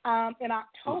 In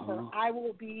October, I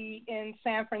will be in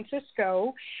San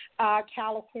Francisco,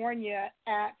 California,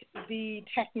 at the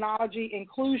Technology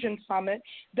Inclusion Summit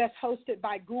that's hosted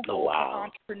by Google for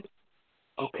Entrepreneurs.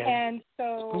 Okay. And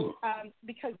so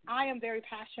because I am very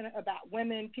passionate about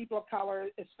women, people of color,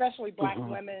 especially Black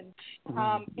women,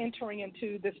 entering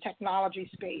into this technology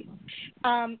space,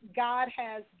 God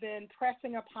has been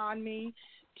pressing upon me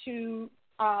to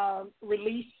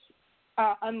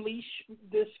unleash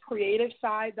this creative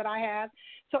side that I have.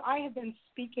 So I have been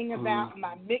speaking about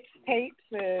my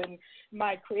mixtapes and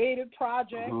my creative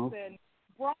projects and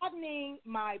broadening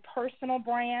my personal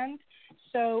brand.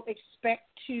 So expect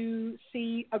to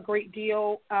see a great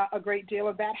deal of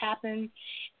that happen.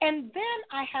 And then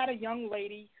I had a young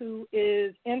lady who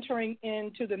is entering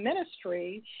into the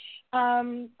ministry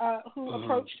who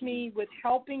approached me with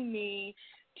helping me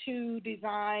to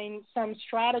design some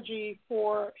strategy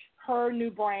for her new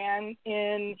brand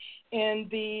in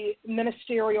the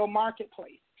ministerial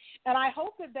marketplace. And I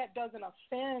hope that doesn't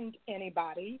offend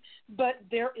anybody, but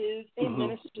there is a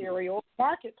ministerial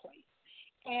marketplace.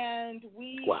 And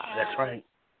we have that's right.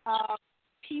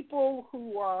 people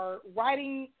who are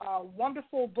writing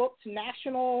wonderful books,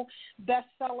 national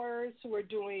bestsellers, who are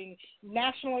doing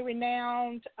nationally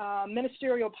renowned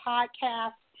ministerial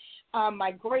podcasts.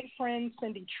 My great friend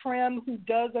Cindy Trim, who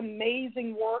does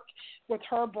amazing work with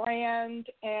her brand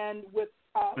and with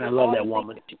I love that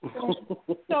woman.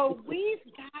 So we've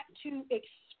got to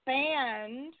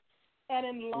expand and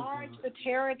enlarge the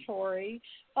territory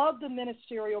of the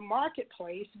ministerial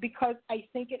marketplace, because I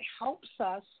think it helps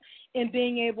us in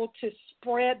being able to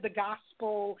spread the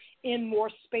gospel in more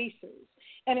spaces.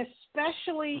 and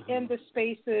especially in the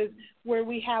spaces where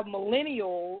we have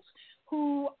millennials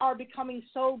who are becoming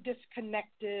so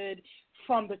disconnected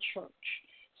from the church.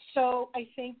 So I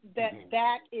think that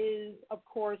that is, of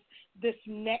course, this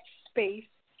next space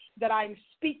that I'm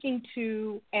speaking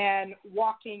to and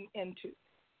walking into.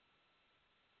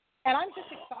 And I'm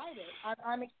just excited.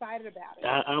 I'm excited about it.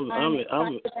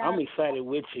 I'm excited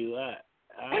with you.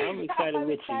 I'm excited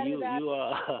with you.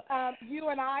 You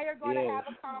and I are going to have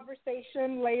a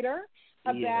conversation later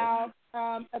about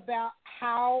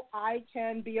how I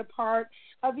can be a part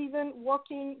of even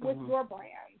working with your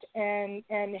brand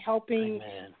and helping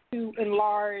to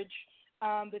enlarge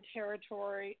the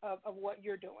territory of what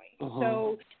you're doing.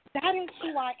 So that is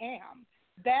who I am.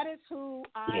 That is who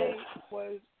I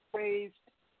was raised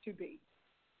to be.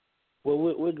 Well,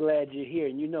 we're glad you're here,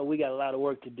 and we got a lot of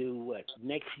work to do.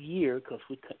 Next year, because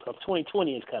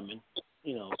 2020 is coming.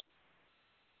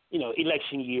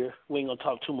 Election year. We ain't gonna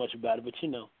talk too much about it, but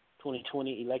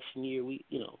 2020 election year. We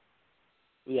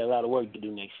got a lot of work to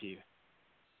do next year.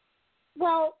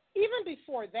 Well, even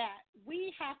before that,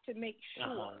 we have to make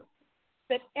sure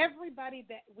that everybody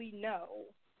that we know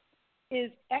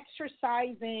is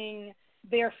exercising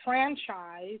their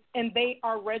franchise and they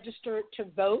are registered to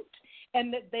vote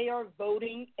and that they are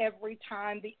voting every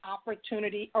time the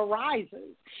opportunity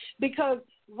arises. Because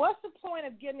what's the point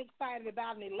of getting excited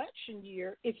about an election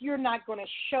year if you're not going to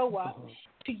show up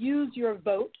to use your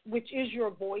vote, which is your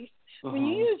voice? When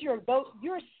you use your vote,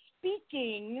 you're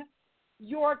speaking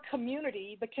your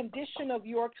community, the condition of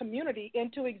your community,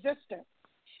 into existence.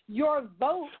 Your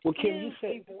vote is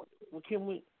a voice. Well, Kim,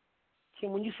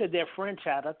 when you said that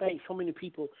franchise, I think so many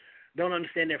people don't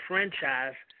understand their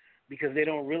franchise because they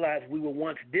don't realize we were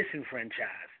once disenfranchised,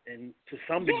 and to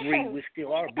some degree we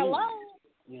still are being.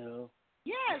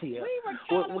 Yes, we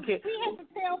were we had to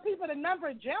tell people the number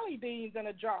of jelly beans in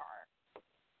a jar.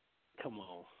 Come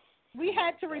on. We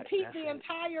had to repeat the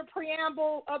entire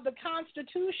preamble of the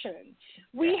Constitution.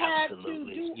 We had to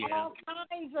do all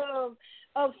kinds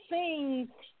of things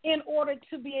in order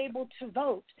to be able to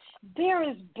vote. There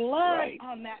is blood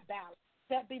on that ballot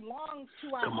that belongs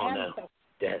to our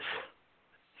ancestors.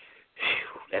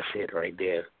 That's it right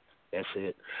there. That's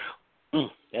it.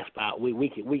 That's about we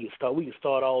can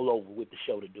start all over with the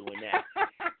show to doing that.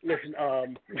 Listen,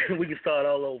 we can start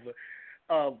all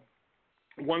over.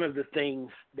 One of the things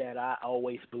that I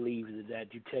always believe is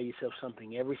that you tell yourself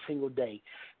something every single day,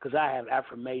 because I have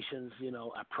affirmations,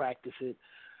 I practice it,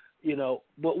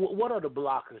 but what are the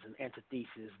blockers and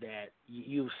antitheses that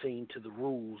you've seen to the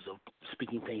rules of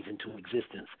speaking things into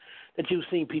existence that you've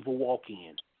seen people walk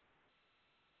in?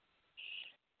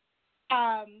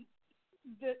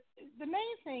 The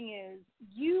main thing is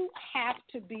you have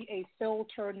to be a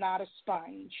filter, not a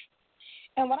sponge.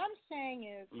 And what I'm saying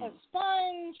is a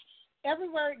sponge,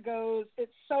 everywhere it goes, it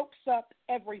soaks up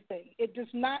everything. It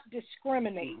does not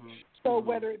discriminate. So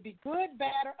whether it be good,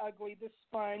 bad, or ugly, the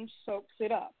sponge soaks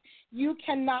it up. You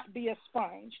cannot be a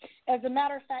sponge. As a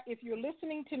matter of fact, if you're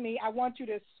listening to me, I want you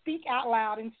to speak out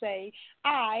loud and say,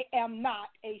 I am not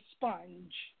a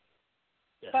sponge.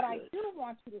 But I do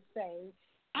want you to say,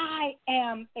 I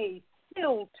am a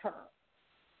filter.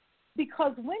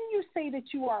 Because when you say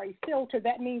that you are a filter,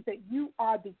 that means that you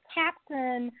are the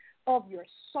captain of your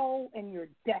soul and your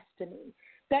destiny.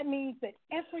 That means that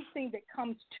everything that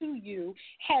comes to you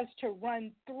has to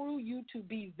run through you to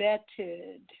be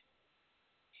vetted.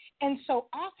 And so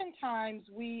oftentimes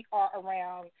we are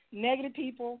around negative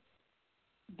people,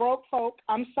 broke folk.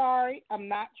 I'm sorry, I'm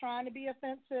not trying to be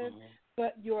offensive,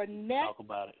 but your net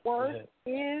worth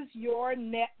is your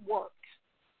network.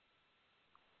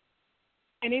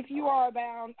 And if you are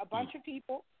around a bunch of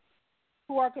people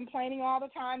who are complaining all the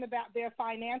time about their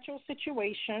financial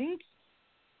situations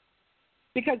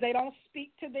because they don't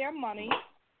speak to their money,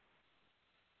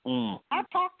 I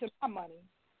talk to my money.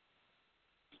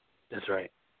 That's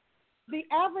right. The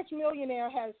average millionaire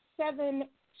has 7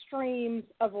 streams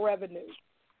of revenue.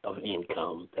 Of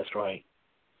income, that's right.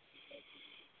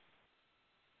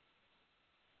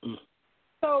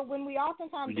 So when we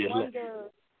oftentimes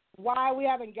wonder why we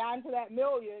haven't gotten to that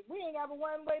million, we ain't ever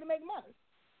one way to make money.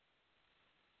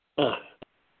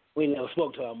 We never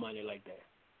spoke to our money like that.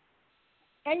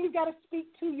 And you've got to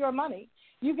speak to your money.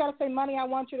 You've got to say, money, I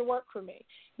want you to work for me.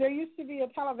 There used to be a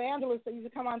televangelist that used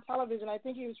to come on television. I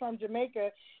think he was from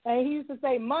Jamaica. And he used to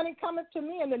say, money cometh to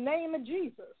me in the name of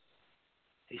Jesus.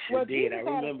 He sure did. I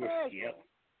remember.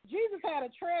 Jesus had a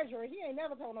treasure. He ain't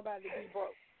never told nobody to be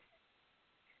broke.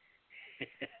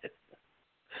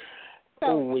 So,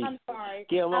 I'm sorry.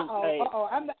 I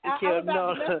was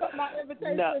about to mess up my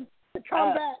invitation to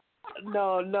come back.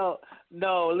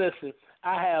 No, listen.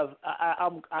 I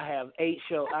have 8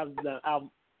 shows.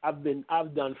 I've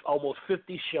done almost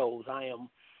 50 shows. I am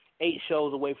 8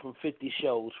 shows away from 50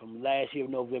 shows from last year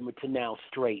November to now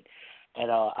straight. And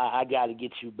I got to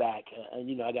get you back.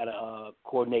 And I got to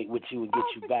coordinate with you and get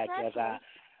you back as I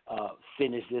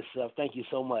finish this up. Thank you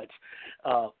so much.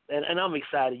 And I'm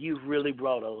excited. You've really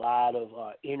brought a lot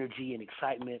of energy and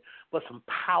excitement, but some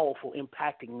powerful,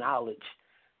 impacting knowledge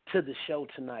to the show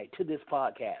tonight, to this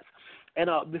podcast. And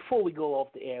before we go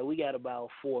off the air, we got about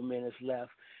 4 minutes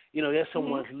left. There's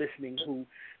someone listening who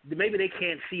maybe they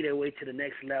can't see their way to the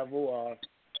next level, or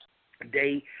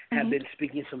they have been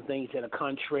speaking some things that are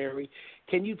contrary.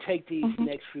 Can you take these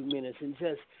next few minutes and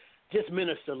just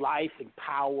minister life and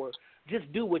power?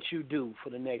 Just do what you do for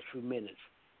the next few minutes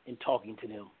in talking to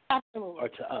them. Absolutely. Or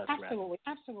to us, Absolutely.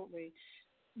 Rather. Absolutely.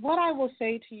 What I will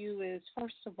say to you is,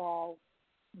 first of all,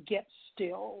 get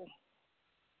still.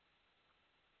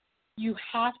 You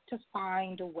have to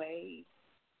find a way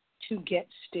to get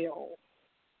still.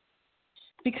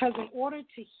 Because in order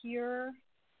to hear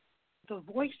the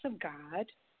voice of God,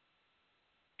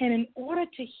 and in order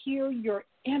to hear your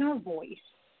inner voice,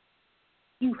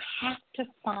 you have to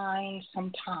find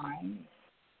some time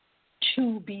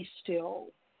to be still.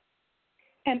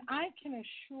 And I can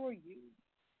assure you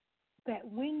that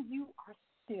when you are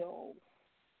still,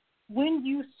 when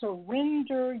you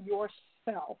surrender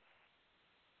yourself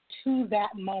to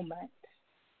that moment,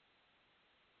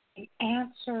 the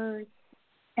answers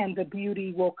and the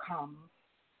beauty will come.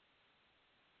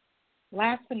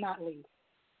 Last but not least,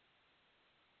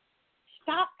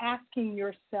 stop asking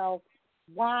yourself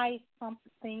why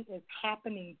something is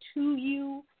happening to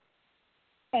you,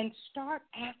 and start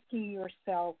asking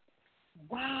yourself,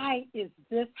 why is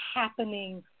this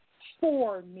happening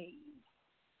for me?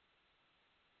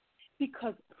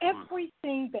 Because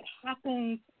everything that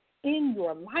happens in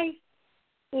your life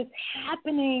is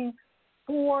happening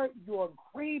for your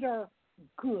greater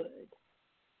good,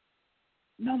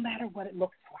 no matter what it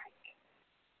looks like.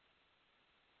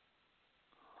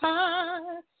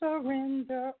 I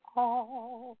surrender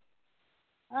all.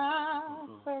 I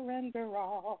surrender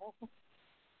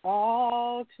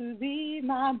all to thee,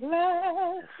 my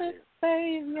blessed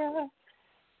Savior.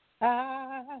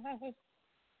 I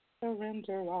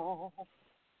surrender all.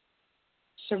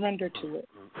 Surrender to it.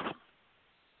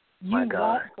 You won't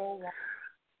go wrong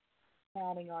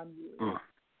counting on you.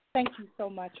 Thank you so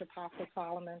much, Apostle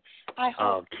Solomon. I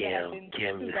hope that didn't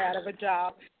do too bad of a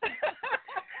job.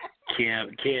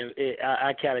 Kim,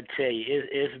 I gotta tell you,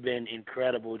 it's been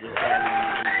incredible just having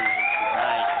you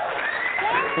tonight.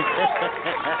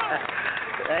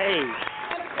 Hey,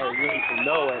 you need to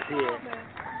know us here.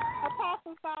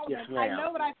 Apostle Solomon, yes, I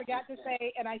know what I forgot to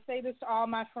say, and I say this to all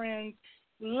my friends.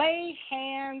 Lay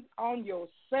hands on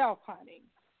yourself, honey.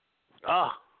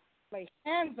 Lay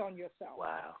hands on yourself.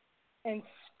 Wow. And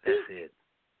That's speak it.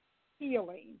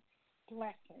 healing,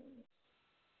 blessings.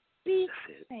 Speak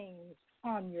things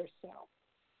on yourself.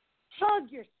 Hug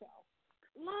yourself.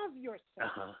 Love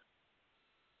yourself.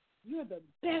 You're the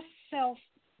best self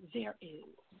there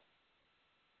is.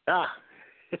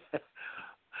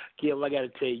 Kim, I got to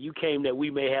tell you, you came that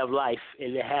we may have life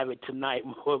and to have it tonight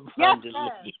more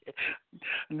abundantly. Yes,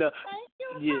 no,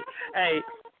 thank you. Hey,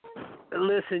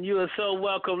 listen, you are so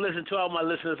welcome. Listen to all my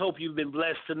listeners. Hope you've been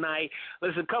blessed tonight.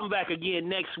 Listen, come back again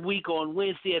next week on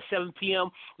Wednesday at 7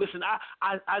 p.m. Listen,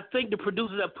 I think the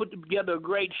producers have put together a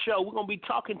great show. We're going to be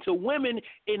talking to women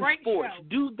in sports. Show.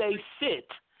 Do they fit?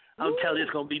 I'm telling you,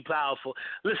 it's going to be powerful.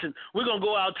 Listen, we're going to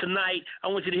go out tonight. I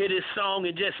want you to hear this song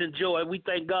and just enjoy it. We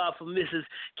thank God for Mrs.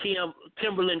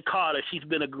 Kimberlyn Carter. She's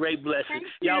been a great blessing.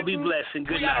 Y'all be blessed and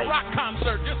good night. We got a rock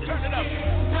concert. Just turn it up.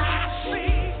 I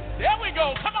see. There we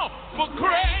go. Come on. For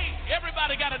great.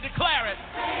 Everybody got to declare it.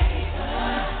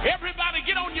 Everybody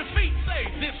get on your feet. Say,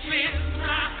 this is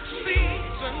my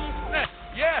season.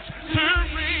 Yes. To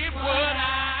reap what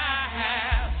I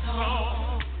have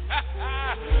sown.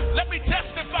 Let me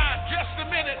testify just a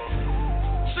minute.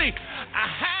 See, I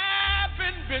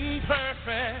haven't been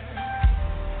perfect,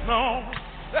 no,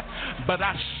 but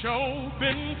I sure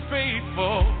been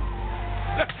faithful.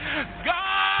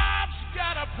 God's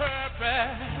got a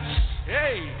purpose,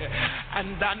 hey,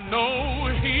 and I know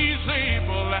He's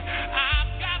able.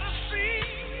 I've got a seed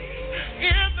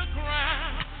in the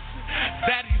ground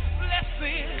that He's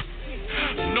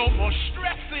blessing, no more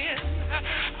stressing.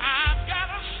 I've got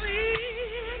a seed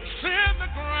in the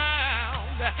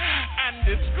ground, and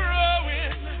it's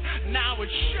growing. Now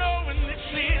it's showing this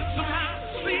is my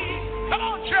seed. Come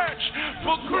on, church,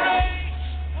 for grace,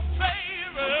 for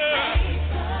favor.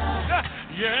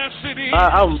 Yes, Yes, it is.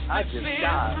 I just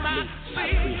died. I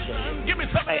appreciate it. Give me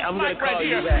something. Hey, I'm going to call right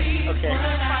you here. back. Okay.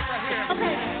 Okay.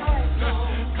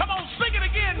 Come on, sing it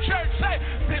again, church. Say,